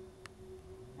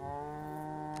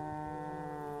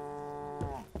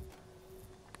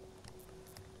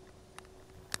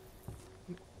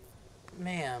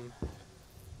 Ma'am.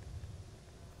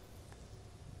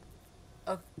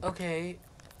 Okay.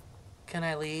 Can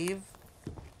I leave?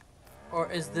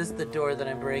 Or is this the door that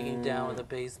I'm breaking down with a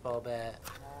baseball bat?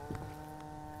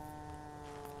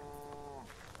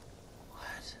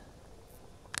 What?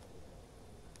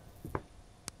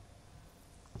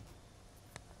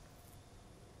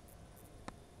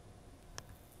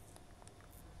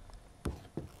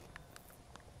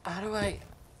 How do I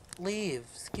leave?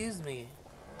 Excuse me.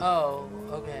 Oh,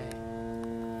 okay.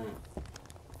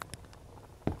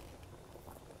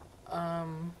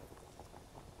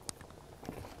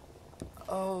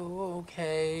 Oh,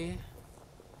 okay.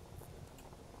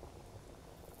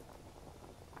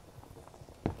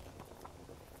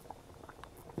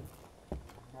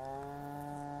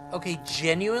 Okay,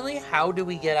 genuinely, how do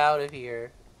we get out of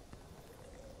here?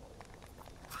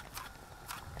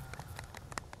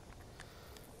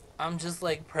 I'm just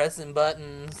like pressing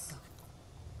buttons.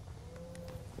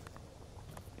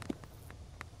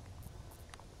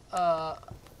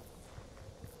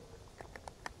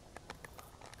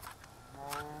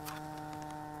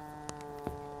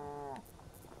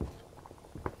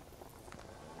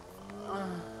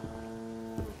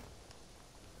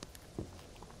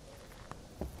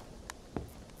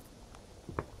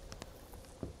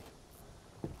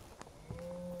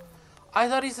 I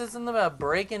thought he said something about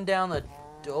breaking down the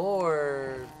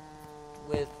door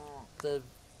with the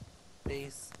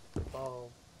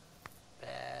baseball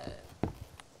bat.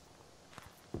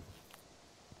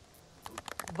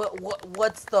 But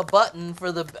what's the button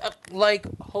for the like?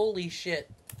 Holy shit!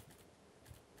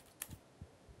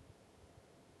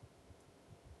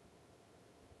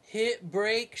 Hit,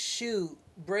 break, shoot.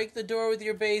 Break the door with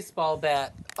your baseball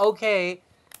bat. Okay.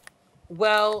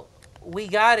 Well, we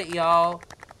got it, y'all.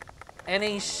 And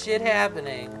ain't shit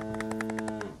happening.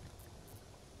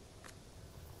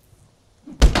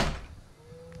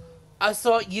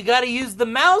 So you gotta use the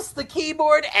mouse, the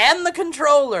keyboard, and the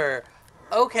controller.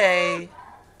 Okay.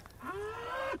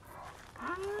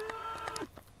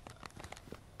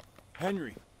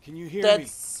 Henry, can you hear me?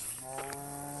 That's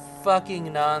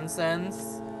fucking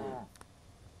nonsense.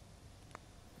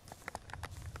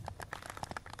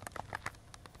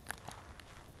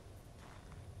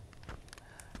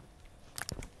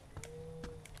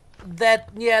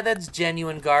 That's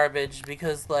genuine garbage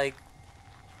because, like,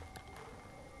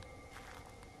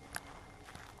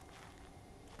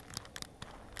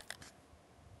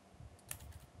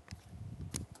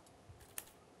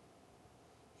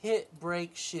 hit,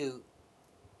 break, shoot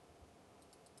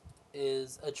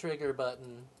is a trigger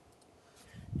button.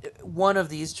 One of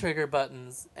these trigger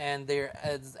buttons, and there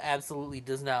absolutely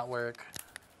does not work.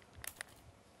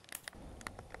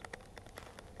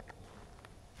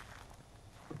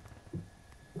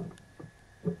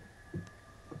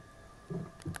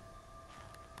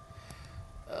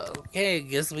 Okay,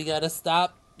 guess we gotta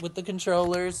stop with the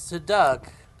controllers to duck.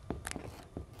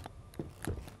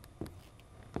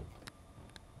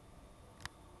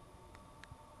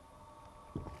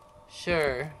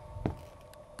 Sure.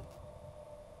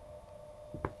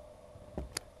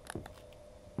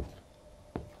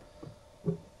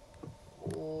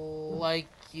 Like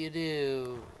you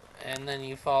do. And then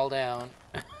you fall down.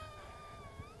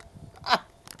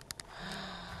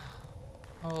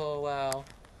 Oh, wow.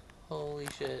 Holy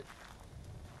shit.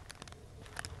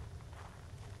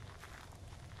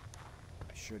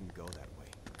 I shouldn't go that way.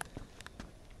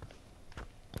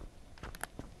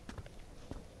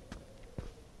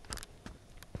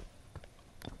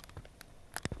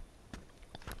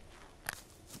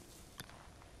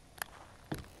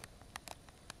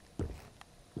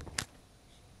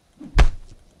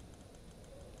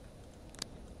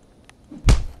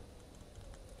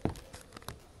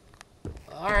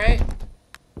 Alright.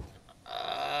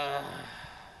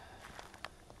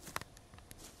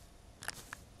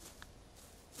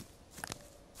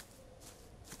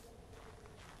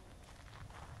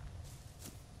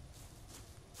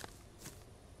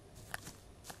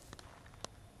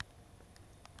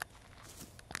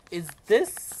 Is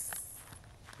this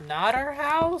not our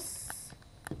house?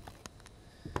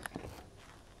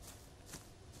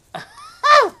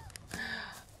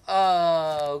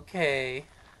 Okay.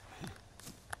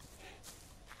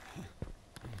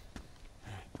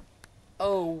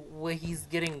 Oh, well, he's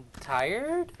getting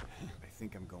tired? I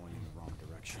think I'm going in the wrong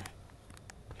direction.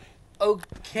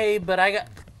 Okay, but I got...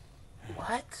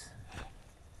 What?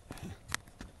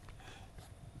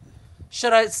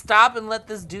 Should I stop and let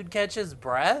this dude catch his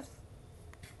breath?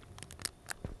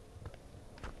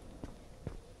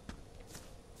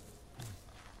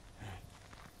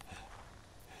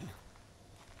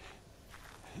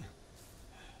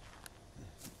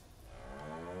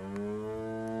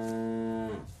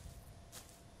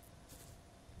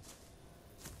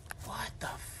 What the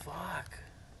fuck?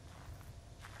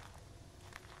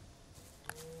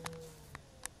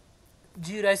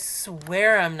 Dude, I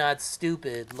swear I'm not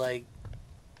stupid. Like...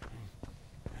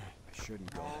 I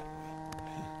shouldn't go that way.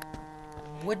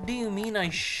 What do you mean I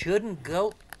shouldn't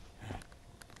go?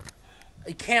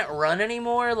 I can't run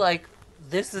anymore? Like,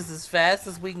 this is as fast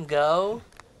as we can go?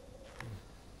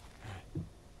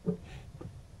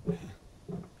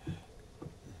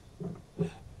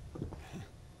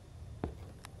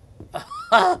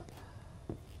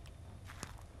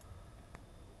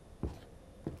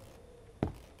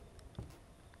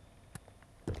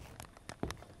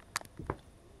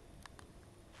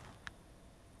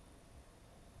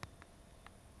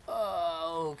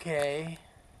 Okay.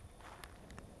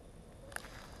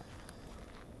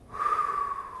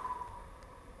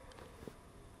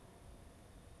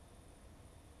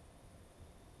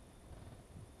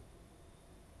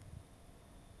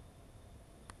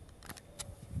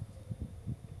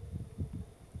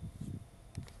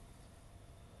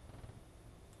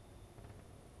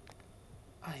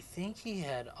 I think he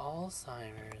had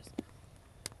Alzheimer's.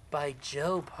 By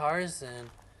Joe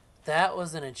Parson. That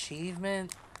was an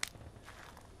achievement.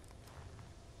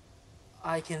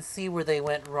 I can see where they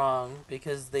went wrong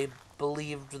because they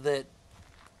believed that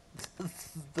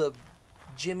the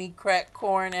Jimmy Crack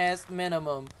Corn ass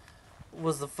minimum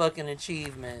was the fucking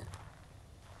achievement.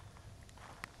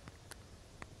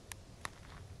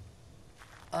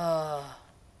 Can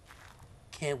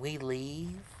we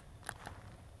leave?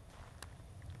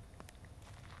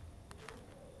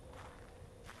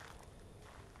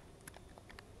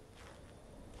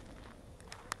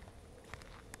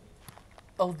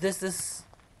 Oh, this is...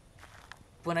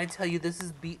 When I tell you this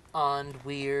is beyond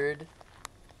weird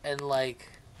and, like...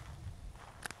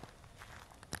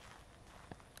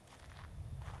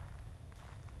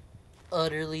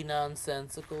 utterly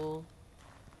nonsensical.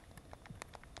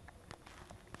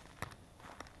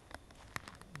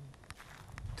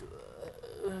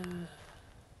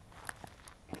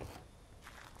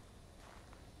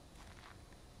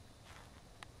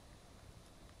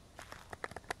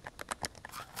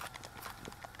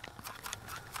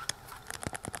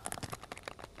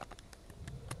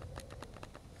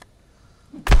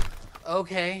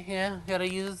 Okay, yeah, gotta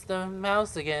use the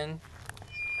mouse again.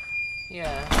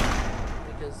 Yeah,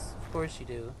 because of course you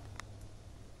do.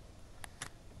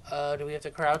 Do we have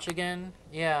to crouch again?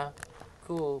 Yeah,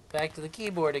 cool. Back to the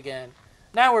keyboard again.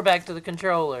 Now we're back to the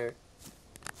controller.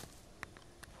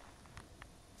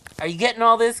 Are you getting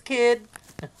all this, kid?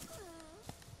 I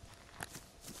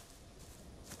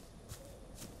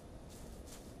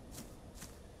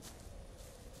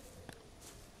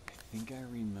think I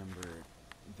remember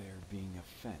there being a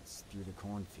fence through the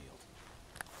cornfield.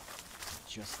 I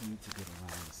just need to get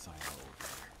around the silo over there.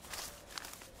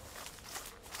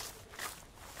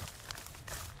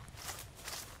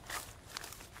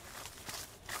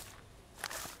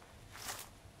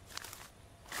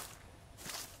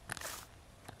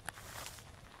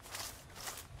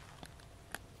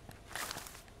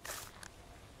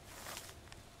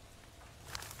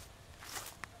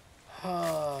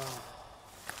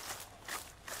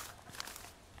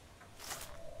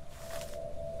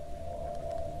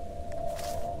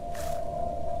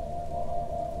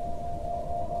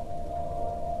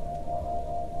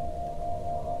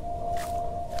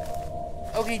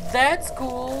 Okay, that's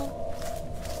cool.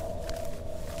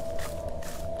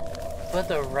 But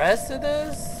the rest of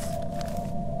this?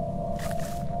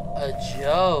 A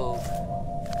joke.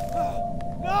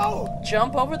 No!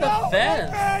 Jump over the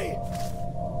fence.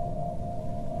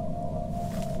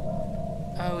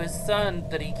 Oh, his son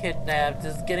that he kidnapped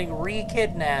is getting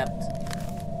re-kidnapped.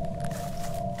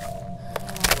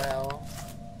 Oh, well.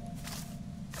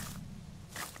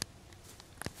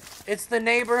 It's the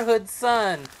neighborhood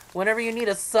son. Whenever you need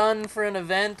a son for an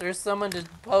event or someone to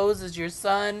pose as your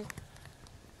son,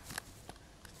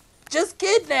 just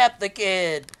kidnap the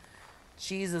kid.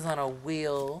 Jesus on a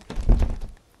wheel.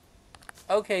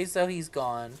 Okay, so he's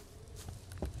gone.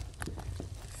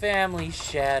 Family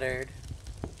shattered.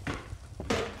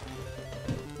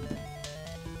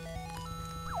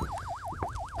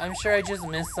 I'm sure I just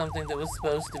missed something that was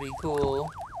supposed to be cool.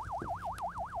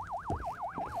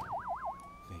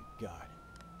 Thank God.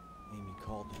 Amy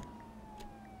called them.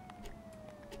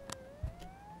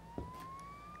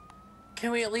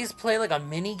 Can we at least play like a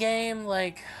mini game?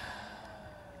 Like...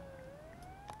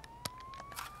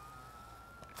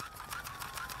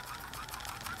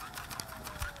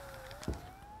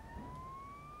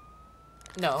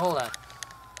 No, hold on.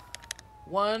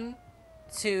 1,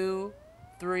 2,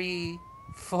 3,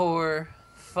 4,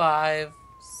 5,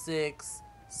 6,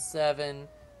 7,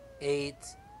 8,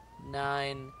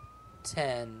 9,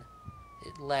 10.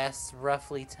 It lasts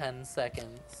roughly 10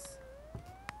 seconds.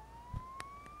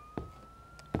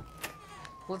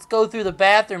 Let's go through the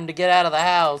bathroom to get out of the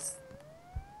house.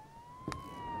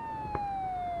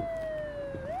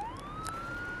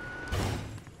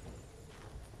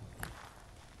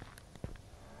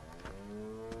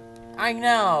 I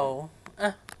know.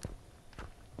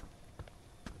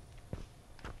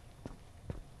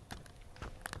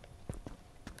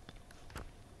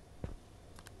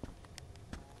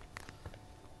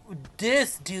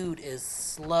 This dude is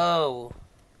slow.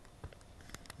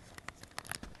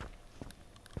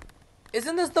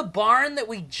 Isn't this the barn that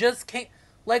we just came...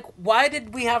 Like, why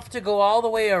did we have to go all the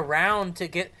way around to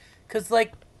get... Because,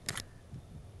 like...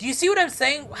 Do you see what I'm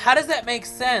saying? How does that make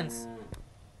sense?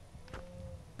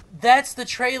 That's the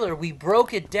trailer. We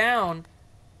broke it down.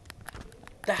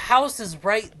 The house is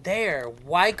right there.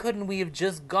 Why couldn't we have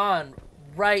just gone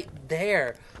right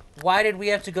there? Why did we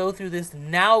have to go through this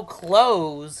now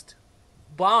closed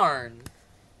barn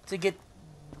to get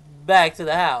back to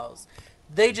the house?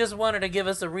 They just wanted to give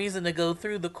us a reason to go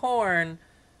through the corn.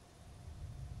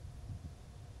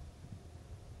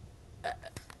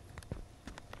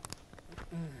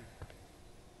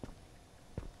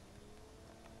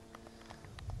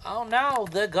 Oh no,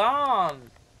 they're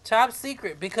gone. Top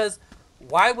secret, because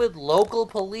why would local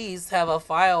police have a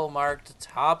file marked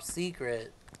top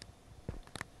secret?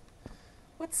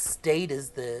 What state is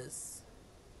this?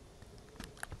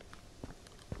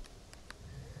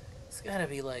 It's gotta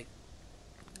be like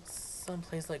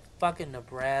someplace like fucking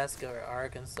Nebraska or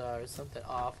Arkansas or something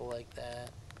awful like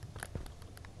that.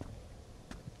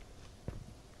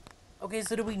 Okay,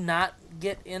 so do we not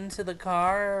get into the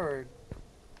car or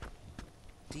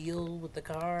deal with the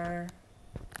car?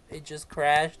 It just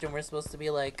crashed and we're supposed to be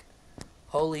like,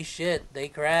 holy shit, they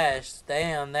crashed.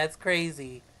 Damn, that's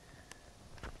crazy.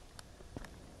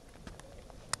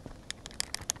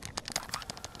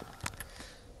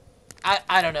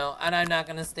 I don't know, and I'm not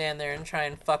gonna stand there and try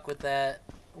and fuck with that.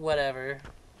 Whatever.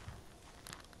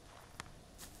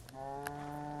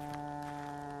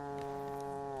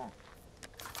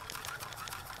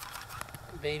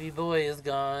 Baby boy is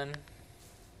gone.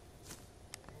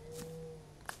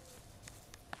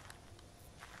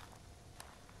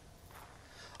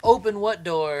 Open what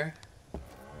door?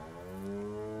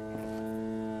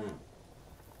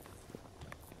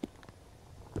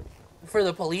 For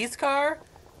the police car?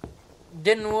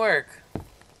 Didn't work.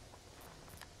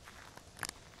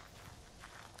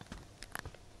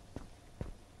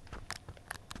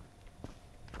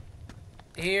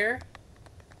 Here?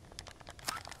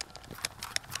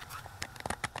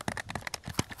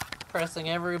 Pressing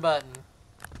every button.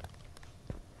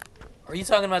 Are you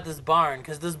talking about this barn?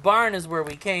 Because this barn is where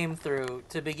we came through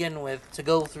to begin with, to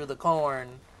go through the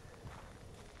corn.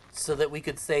 So that we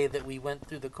could say that we went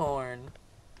through the corn.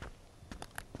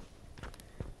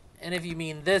 And if you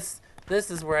mean this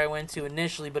is where I went to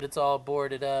initially, but it's all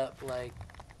boarded up, like...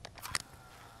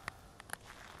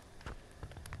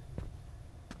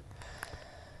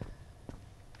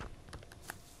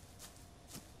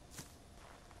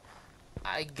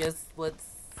 I guess let's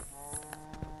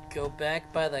go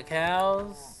back by the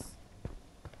cows.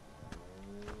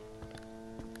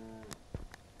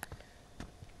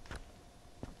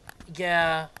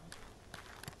 Yeah,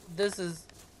 this is...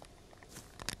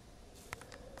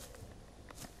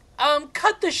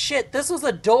 cut the shit. This was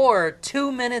a door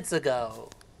 2 minutes ago.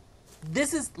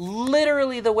 This is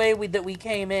literally the way that we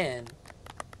came in.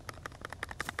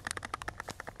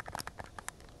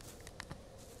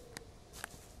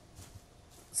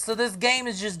 So this game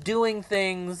is just doing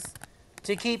things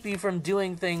to keep you from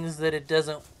doing things that it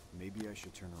doesn't Maybe I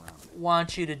should turn around.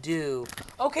 Want you to do.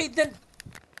 Okay, then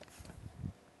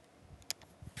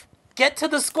get to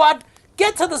the squad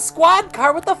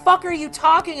car. What the fuck are you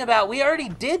talking about? We already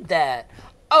did that.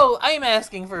 Oh, I'm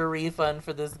asking for a refund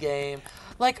for this game.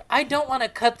 Like, I don't want to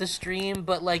cut the stream,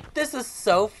 but like, this is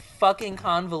so fucking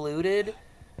convoluted.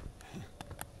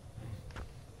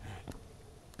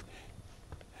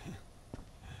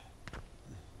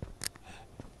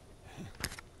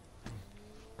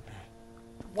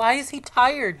 Why is he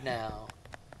tired now?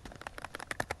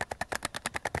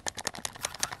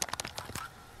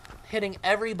 Hitting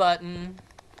every button.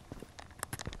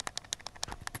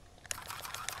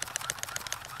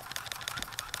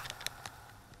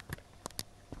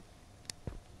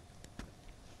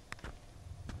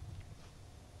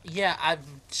 Yeah, I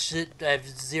have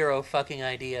zero fucking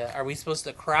idea. Are we supposed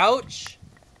to crouch?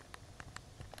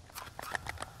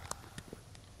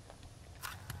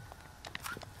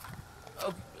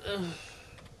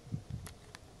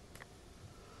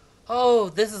 Oh,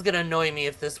 this is gonna annoy me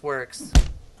if this works.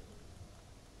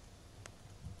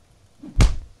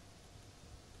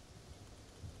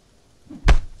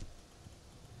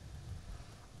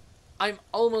 I'm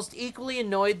almost equally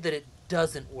annoyed that it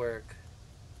doesn't work.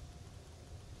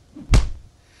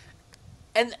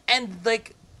 And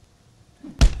like,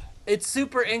 it's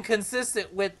super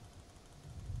inconsistent with...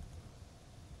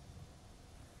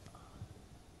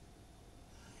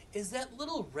 Is that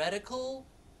little reticle?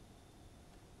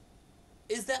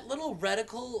 Is that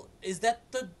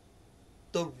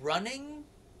the running?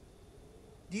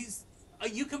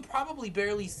 You can probably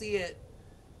barely see it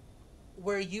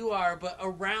where you are, but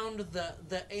around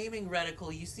the aiming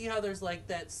reticle, you see how there's like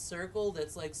that circle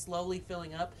that's like slowly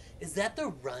filling up? Is that the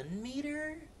run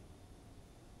meter?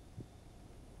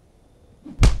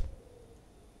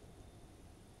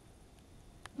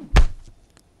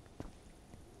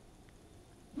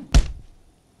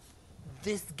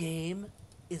 This game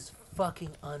is fucking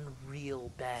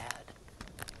unreal bad.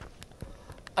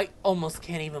 I almost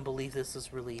can't even believe this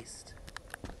was released.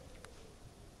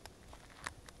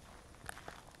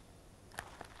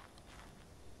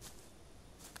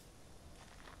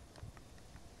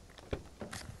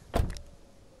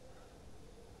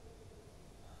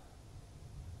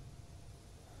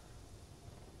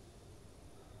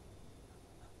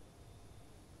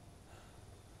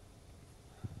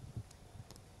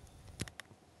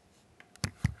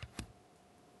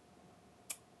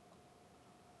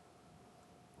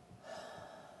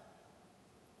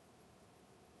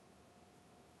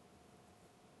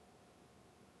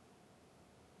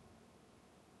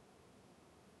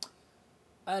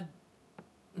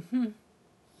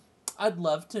 I'd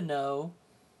love to know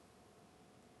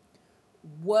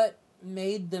what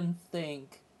made them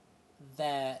think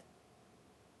that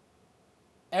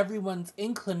everyone's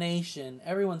inclination,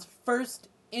 everyone's first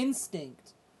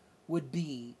instinct would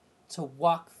be to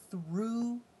walk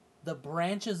through the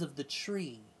branches of the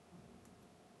tree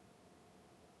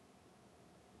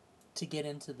to get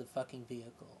into the fucking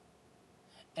vehicle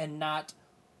and not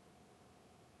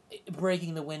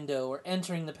breaking the window or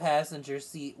entering the passenger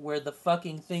seat where the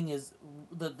fucking thing is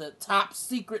the top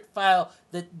secret file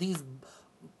that these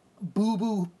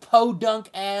boo-boo podunk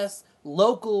ass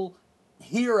local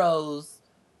heroes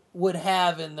would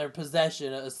have in their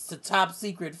possession. It's a top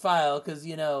secret file because,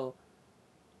 you know,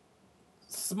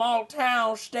 small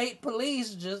town state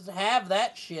police just have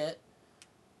that shit.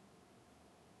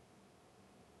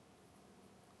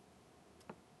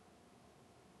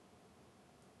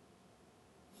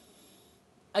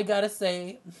 I gotta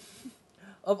say,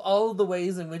 of all of the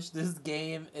ways in which this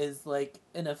game is like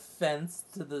an offense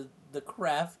to the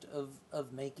craft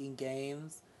of making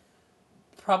games,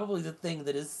 probably the thing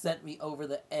that has sent me over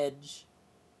the edge,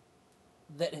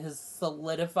 that has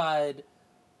solidified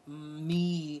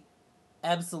me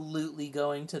absolutely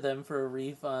going to them for a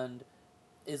refund,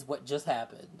 is what just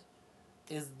happened.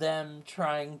 Is them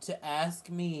trying to ask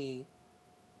me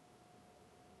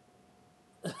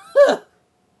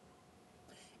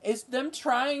it's them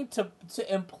trying to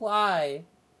imply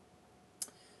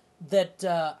that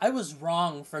I was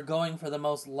wrong for going for the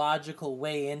most logical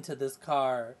way into this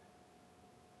car.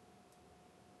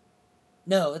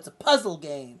 No, it's a puzzle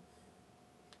game.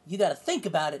 You gotta think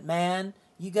about it, man.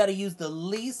 You gotta use the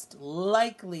least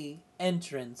likely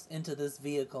entrance into this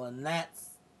vehicle, and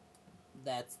that's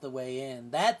the way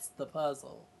in. That's the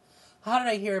puzzle. How did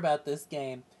I hear about this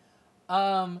game?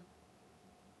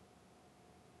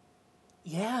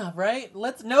 Yeah, right?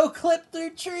 Let's no clip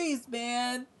through trees,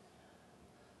 man.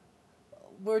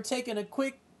 We're taking a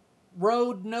quick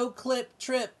road no clip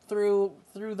trip through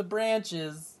the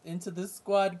branches into this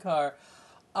squad car.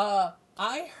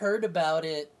 I heard about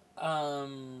it. I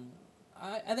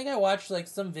think I watched like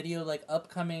some video like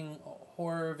upcoming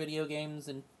horror video games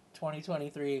in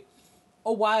 2023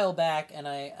 a while back, and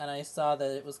I saw that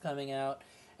it was coming out,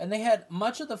 and they had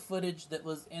much of the footage that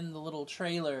was in the little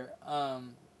trailer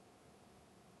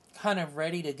kind of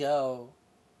ready to go,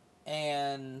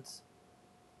 and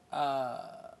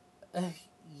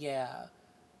yeah,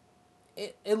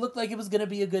 it looked like it was gonna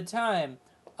be a good time.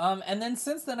 And then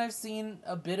since then I've seen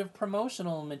a bit of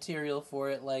promotional material for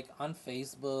it, like on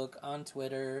Facebook, on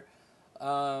Twitter.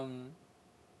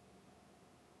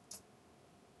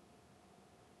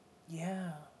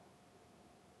 Yeah.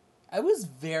 I was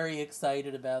very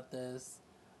excited about this.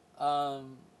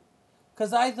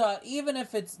 Because I thought, even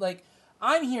if it's like,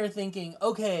 I'm here thinking,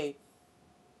 okay,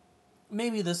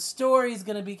 maybe the story's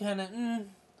gonna be kind of,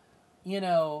 you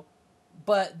know,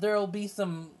 but there'll be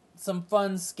some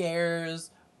fun scares,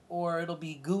 or it'll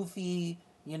be goofy,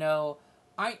 you know.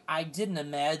 I didn't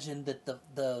imagine that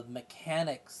the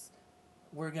mechanics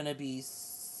were gonna be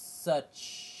such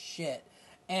shit.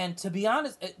 And to be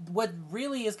honest, what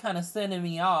really is kind of sending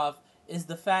me off is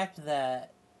the fact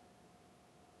that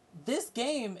this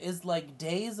game is like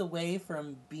days away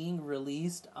from being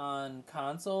released on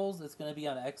consoles. It's going to be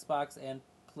on Xbox and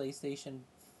PlayStation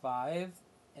 5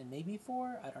 and maybe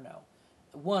 4. I don't know.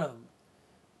 One of them.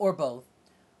 Or both.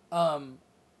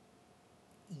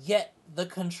 Yet the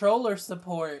controller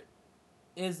support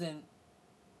isn't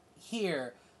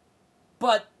here.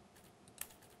 But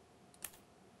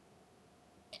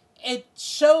it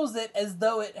shows it as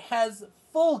though it has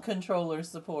full controller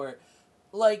support.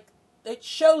 Like, it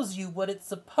shows you what it's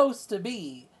supposed to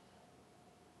be.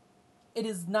 It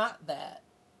is not that.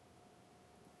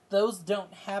 Those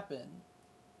don't happen.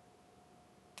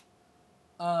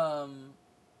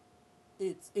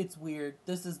 It's weird.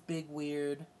 This is big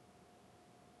weird.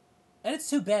 And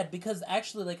it's too bad because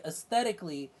actually, like,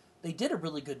 aesthetically, they did a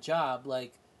really good job.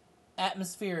 Like,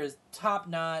 atmosphere is top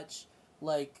notch.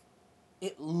 Like,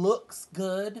 it looks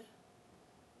good.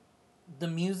 The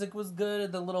music was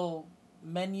good. The little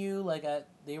menu, like,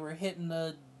 they were hitting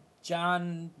the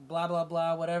John blah blah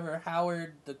blah whatever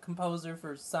Howard, the composer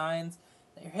for Signs.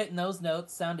 They were hitting those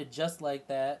notes. Sounded just like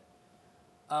that.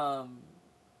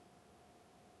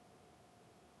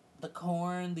 The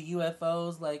corn, the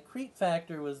UFOs, like, creep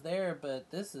factor was there,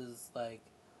 but this is like,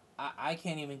 I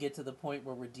can't even get to the point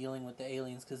where we're dealing with the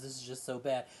aliens because this is just so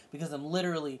bad. Because I'm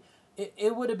literally,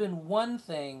 it would have been one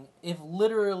thing if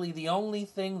literally the only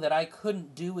thing that I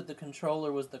couldn't do with the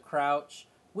controller was the crouch,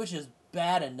 which is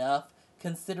bad enough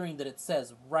considering that it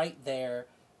says right there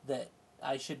that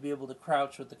I should be able to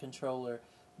crouch with the controller.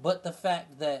 But the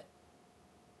fact that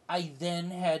I then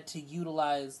had to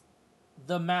utilize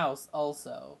the mouse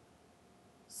also.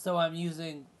 So I'm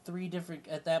using 3 different...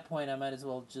 At that point, I might as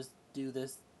well just do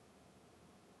this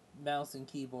mouse and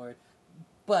keyboard.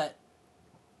 But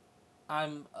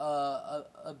I'm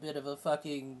a bit of a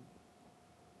fucking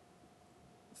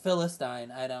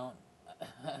Philistine. I don't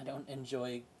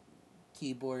enjoy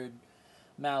keyboard,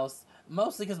 mouse,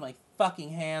 mostly because my fucking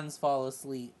hands fall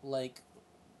asleep. Like,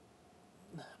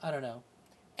 I don't know.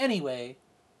 Anyway,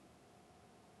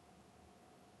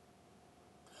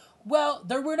 well,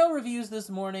 there were no reviews this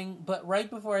morning, but right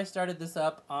before I started this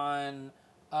up on,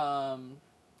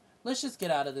 let's just get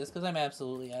out of this because I'm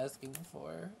absolutely asking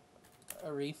for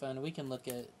a refund. We can look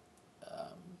at,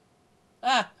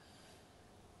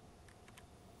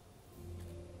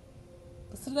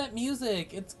 listen to that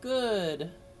music. It's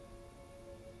good.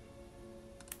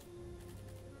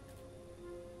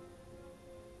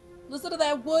 Listen to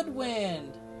that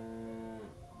woodwind.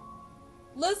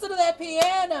 Listen to that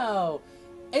piano.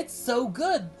 It's so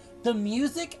good. The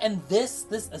music and this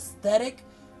aesthetic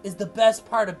is the best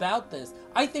part about this.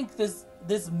 I think this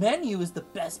menu is the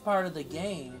best part of the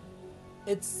game.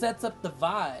 It sets up the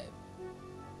vibe.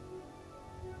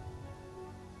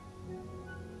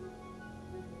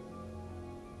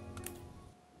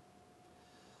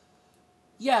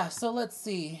 Yeah, so let's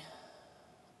see.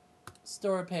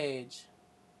 Store page.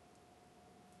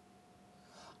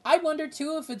 I wonder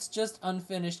too if it's just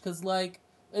unfinished, because like,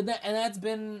 and that's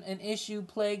been an issue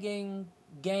plaguing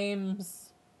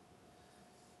games,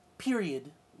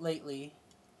 period, lately.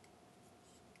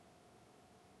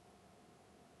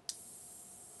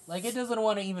 Like, it doesn't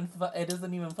want to even, it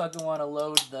doesn't even fucking want to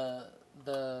load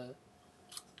the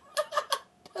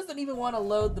doesn't even want to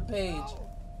load the page.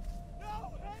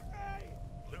 No, Henry!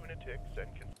 Lunatics and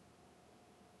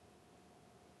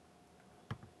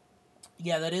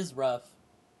Yeah, that is rough.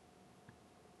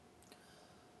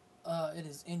 It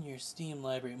is in your Steam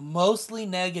library. Mostly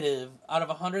negative out of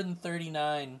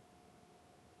 139.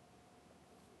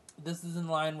 This is in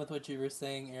line with what you were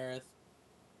saying, Aerith.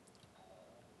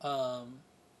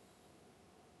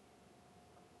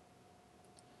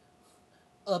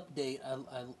 Update.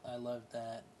 I love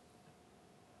that.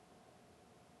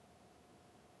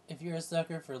 If you're a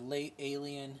sucker for late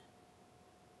Alien...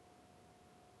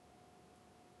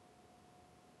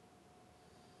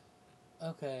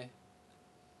 Okay.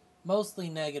 Mostly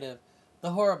negative.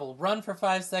 The horrible. Run for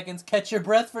 5 seconds. Catch your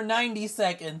breath for 90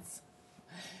 seconds.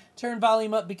 Turn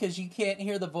volume up because you can't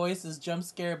hear the voices. Jump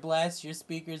scare blasts your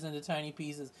speakers into tiny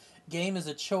pieces. Game is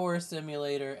a chore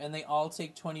simulator, and they all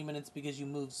take 20 minutes because you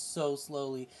move so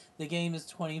slowly. The game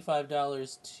is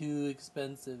 $25. Too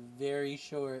expensive. Very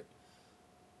short.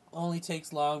 Only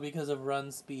takes long because of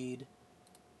run speed.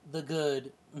 The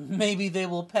good. Maybe they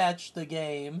will patch the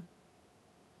game.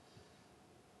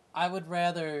 I would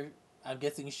rather... I'm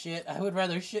guessing shit. I would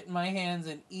rather shit in my hands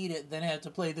and eat it than have to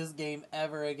play this game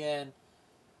ever again.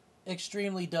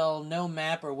 Extremely dull, no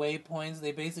map or waypoints.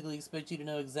 They basically expect you to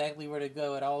know exactly where to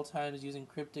go at all times using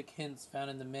cryptic hints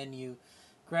found in the menu.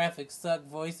 Graphics suck,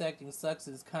 voice acting sucks,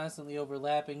 it's constantly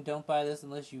overlapping. Don't buy this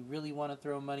unless you really want to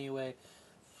throw money away.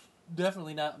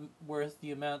 Definitely not worth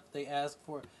the amount they ask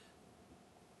for.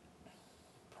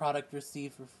 Product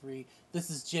received for free. This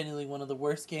is genuinely one of the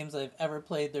worst games I've ever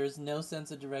played. There is no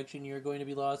sense of direction. You're going to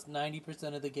be lost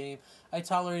 90% of the game. I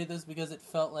tolerated this because it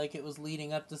felt like it was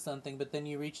leading up to something, but then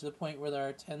you reach the point where there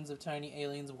are tens of tiny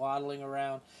aliens waddling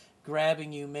around,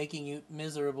 grabbing you, making you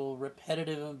miserable,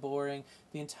 repetitive and boring.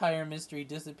 The entire mystery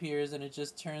disappears and it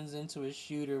just turns into a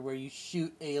shooter where you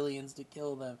shoot aliens to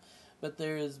kill them. But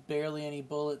there is barely any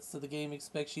bullets, so the game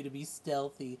expects you to be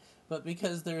stealthy. But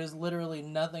because there is literally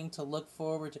nothing to look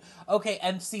forward to... Okay,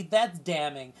 and see, that's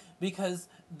damning, because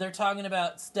they're talking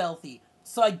about stealthy.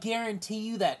 So I guarantee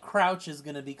you that crouch is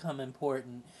going to become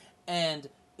important. And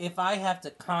if I have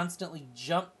to constantly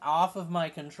jump off of my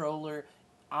controller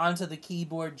onto the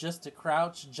keyboard just to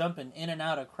crouch, jumping in and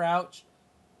out of crouch,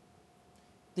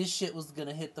 this shit was going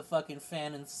to hit the fucking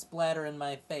fan and splatter in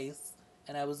my face,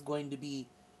 and I was going to be...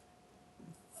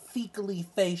 fecally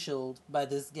facialed by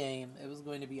this game. It was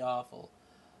going to be awful.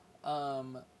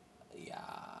 Yeah.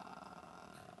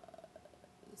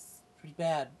 It's pretty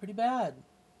bad.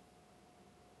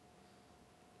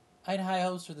 I had high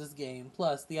hopes for this game.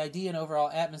 Plus, the idea and overall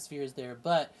atmosphere is there,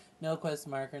 but no quest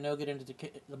marker, no get into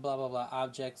the blah blah blah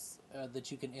objects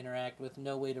that you can interact with,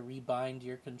 no way to rebind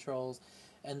your controls.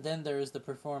 And then there is the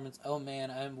performance. Oh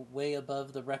man, I'm way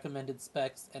above the recommended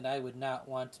specs, and I would not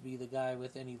want to be the guy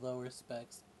with any lower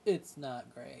specs. It's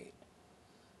not great.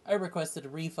 I requested a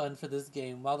refund for this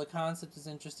game. While the concept is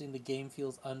interesting, the game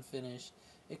feels unfinished.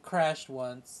 It crashed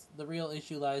once. The real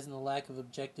issue lies in the lack of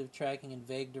objective tracking and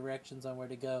vague directions on where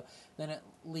to go. Then, at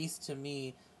least to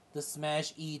me, the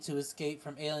smash E to escape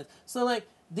from aliens. So, like,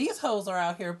 these hoes are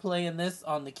out here playing this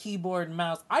on the keyboard and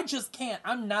mouse. I just can't.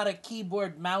 I'm not a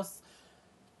keyboard mouse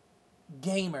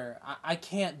gamer. I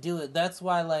can't do it. That's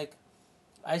why, like,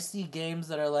 I see games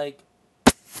that are, like,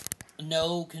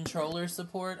 no controller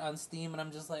support on Steam, and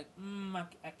I'm just like,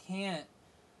 I can't.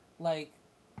 Like,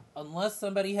 unless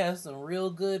somebody has some real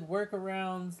good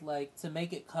workarounds, like, to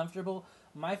make it comfortable,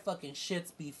 my fucking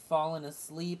shits be falling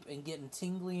asleep and getting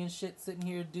tingly and shit sitting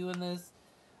here doing this.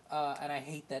 And I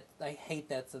hate that. I hate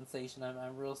that sensation.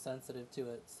 I'm real sensitive to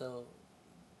it. So,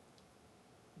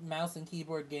 mouse and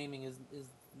keyboard gaming is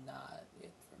not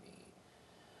it for me.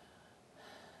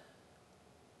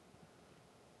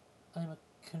 I'm a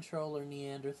controller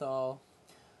Neanderthal.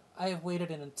 I have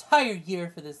waited an entire year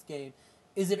for this game.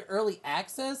 Is it early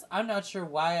access? I'm not sure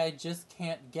why I just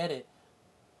can't get it.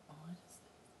 What is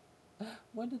this?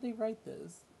 When did they write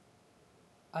this?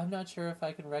 I'm not sure if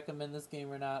I can recommend this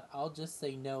game or not. I'll just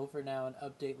say no for now and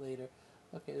update later.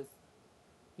 Okay,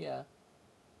 yeah.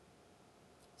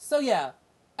 So yeah,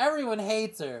 everyone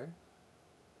hates her.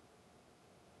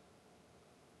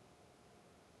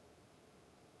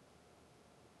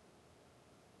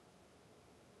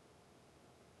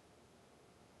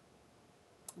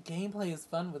 Gameplay is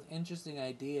fun with interesting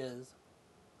ideas.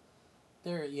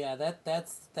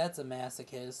 That's a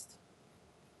masochist.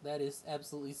 That is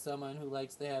absolutely someone who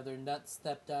likes to have their nuts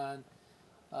stepped on,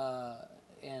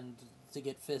 and to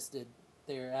get fisted.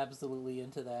 They're absolutely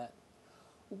into that.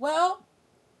 Well,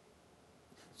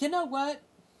 you know what?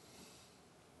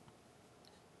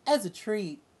 As a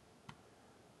treat,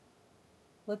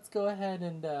 let's go ahead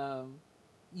and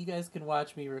you guys can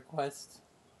watch me request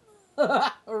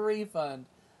a refund.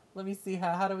 Let me see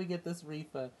how do we get this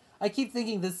refund? I keep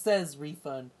thinking this says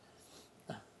refund.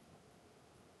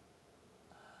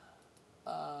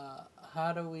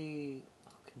 How do we...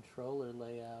 controller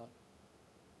layout.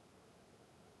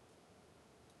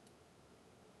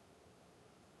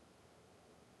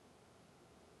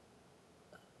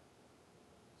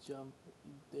 Jump.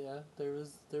 Yeah, there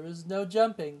was no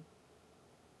jumping.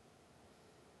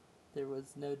 There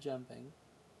was no jumping.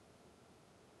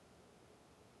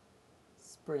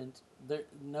 Sprint. There,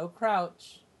 no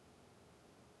crouch.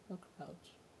 No crouch.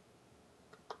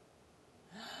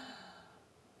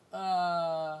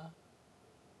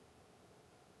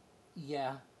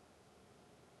 Yeah.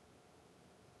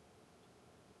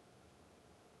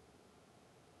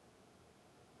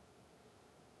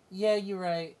 Yeah, you're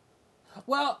right.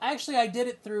 Well, actually, I did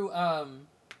it through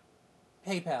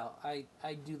PayPal. I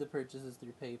do the purchases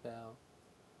through PayPal.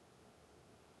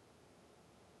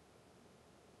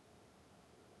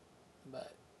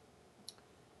 But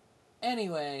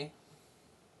anyway,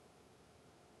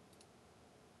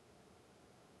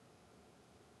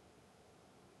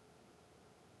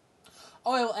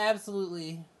 oh, I will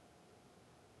absolutely.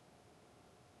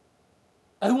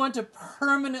 I want to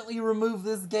permanently remove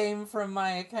this game from my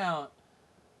account.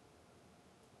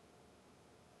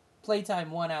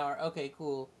 Playtime 1 hour. Okay,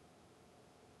 cool.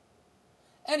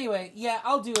 Anyway, yeah,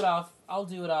 I'll do it off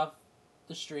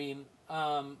the stream.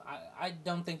 I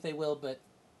don't think they will, but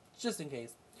just in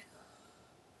case.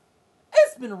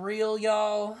 It's been real,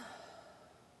 y'all.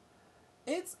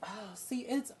 It's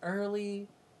early.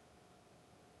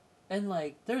 And,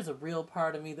 like, there's a real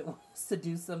part of me that wants to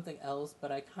do something else, but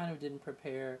I kind of didn't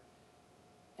prepare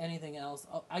anything else.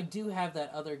 Oh, I do have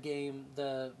that other game,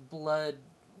 the Blood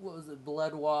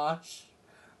Wash?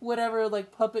 Whatever,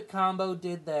 like, Puppet Combo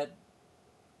did that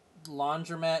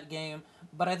laundromat game,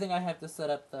 but I think I have to set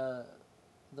up the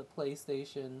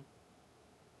PlayStation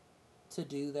to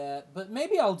do that. But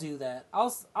maybe I'll do that.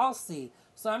 I'll see.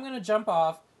 So I'm going to jump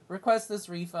off, request this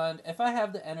refund. If I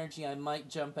have the energy, I might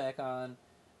jump back on.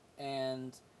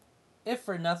 And if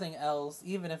for nothing else,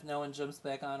 even if no one jumps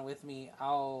back on with me,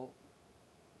 I'll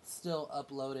still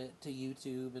upload it to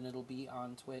YouTube and it'll be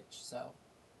on Twitch. So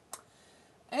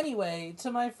anyway,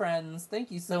 to my friends, thank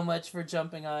you so much for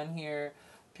jumping on here.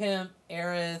 Pimp,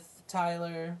 Aerith,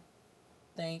 Tyler,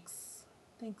 thanks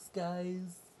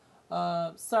guys.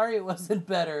 Sorry it wasn't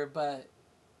better, but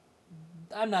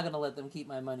I'm not gonna let them keep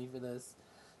my money for this.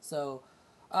 So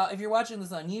if you're watching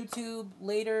this on YouTube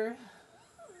later,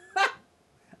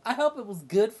 I hope it was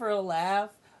good for a laugh,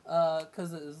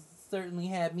 because it certainly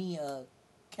had me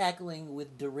cackling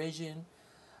with derision.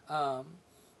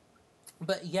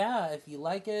 But yeah, if you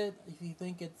like it, if you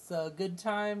think it's a good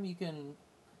time, you can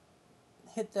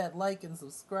hit that like and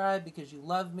subscribe because you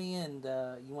love me and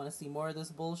you want to see more of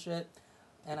this bullshit.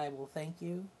 And I will thank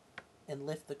you and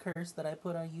lift the curse that I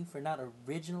put on you for not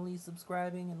originally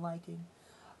subscribing and liking.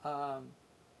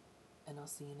 And I'll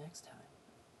see you next time.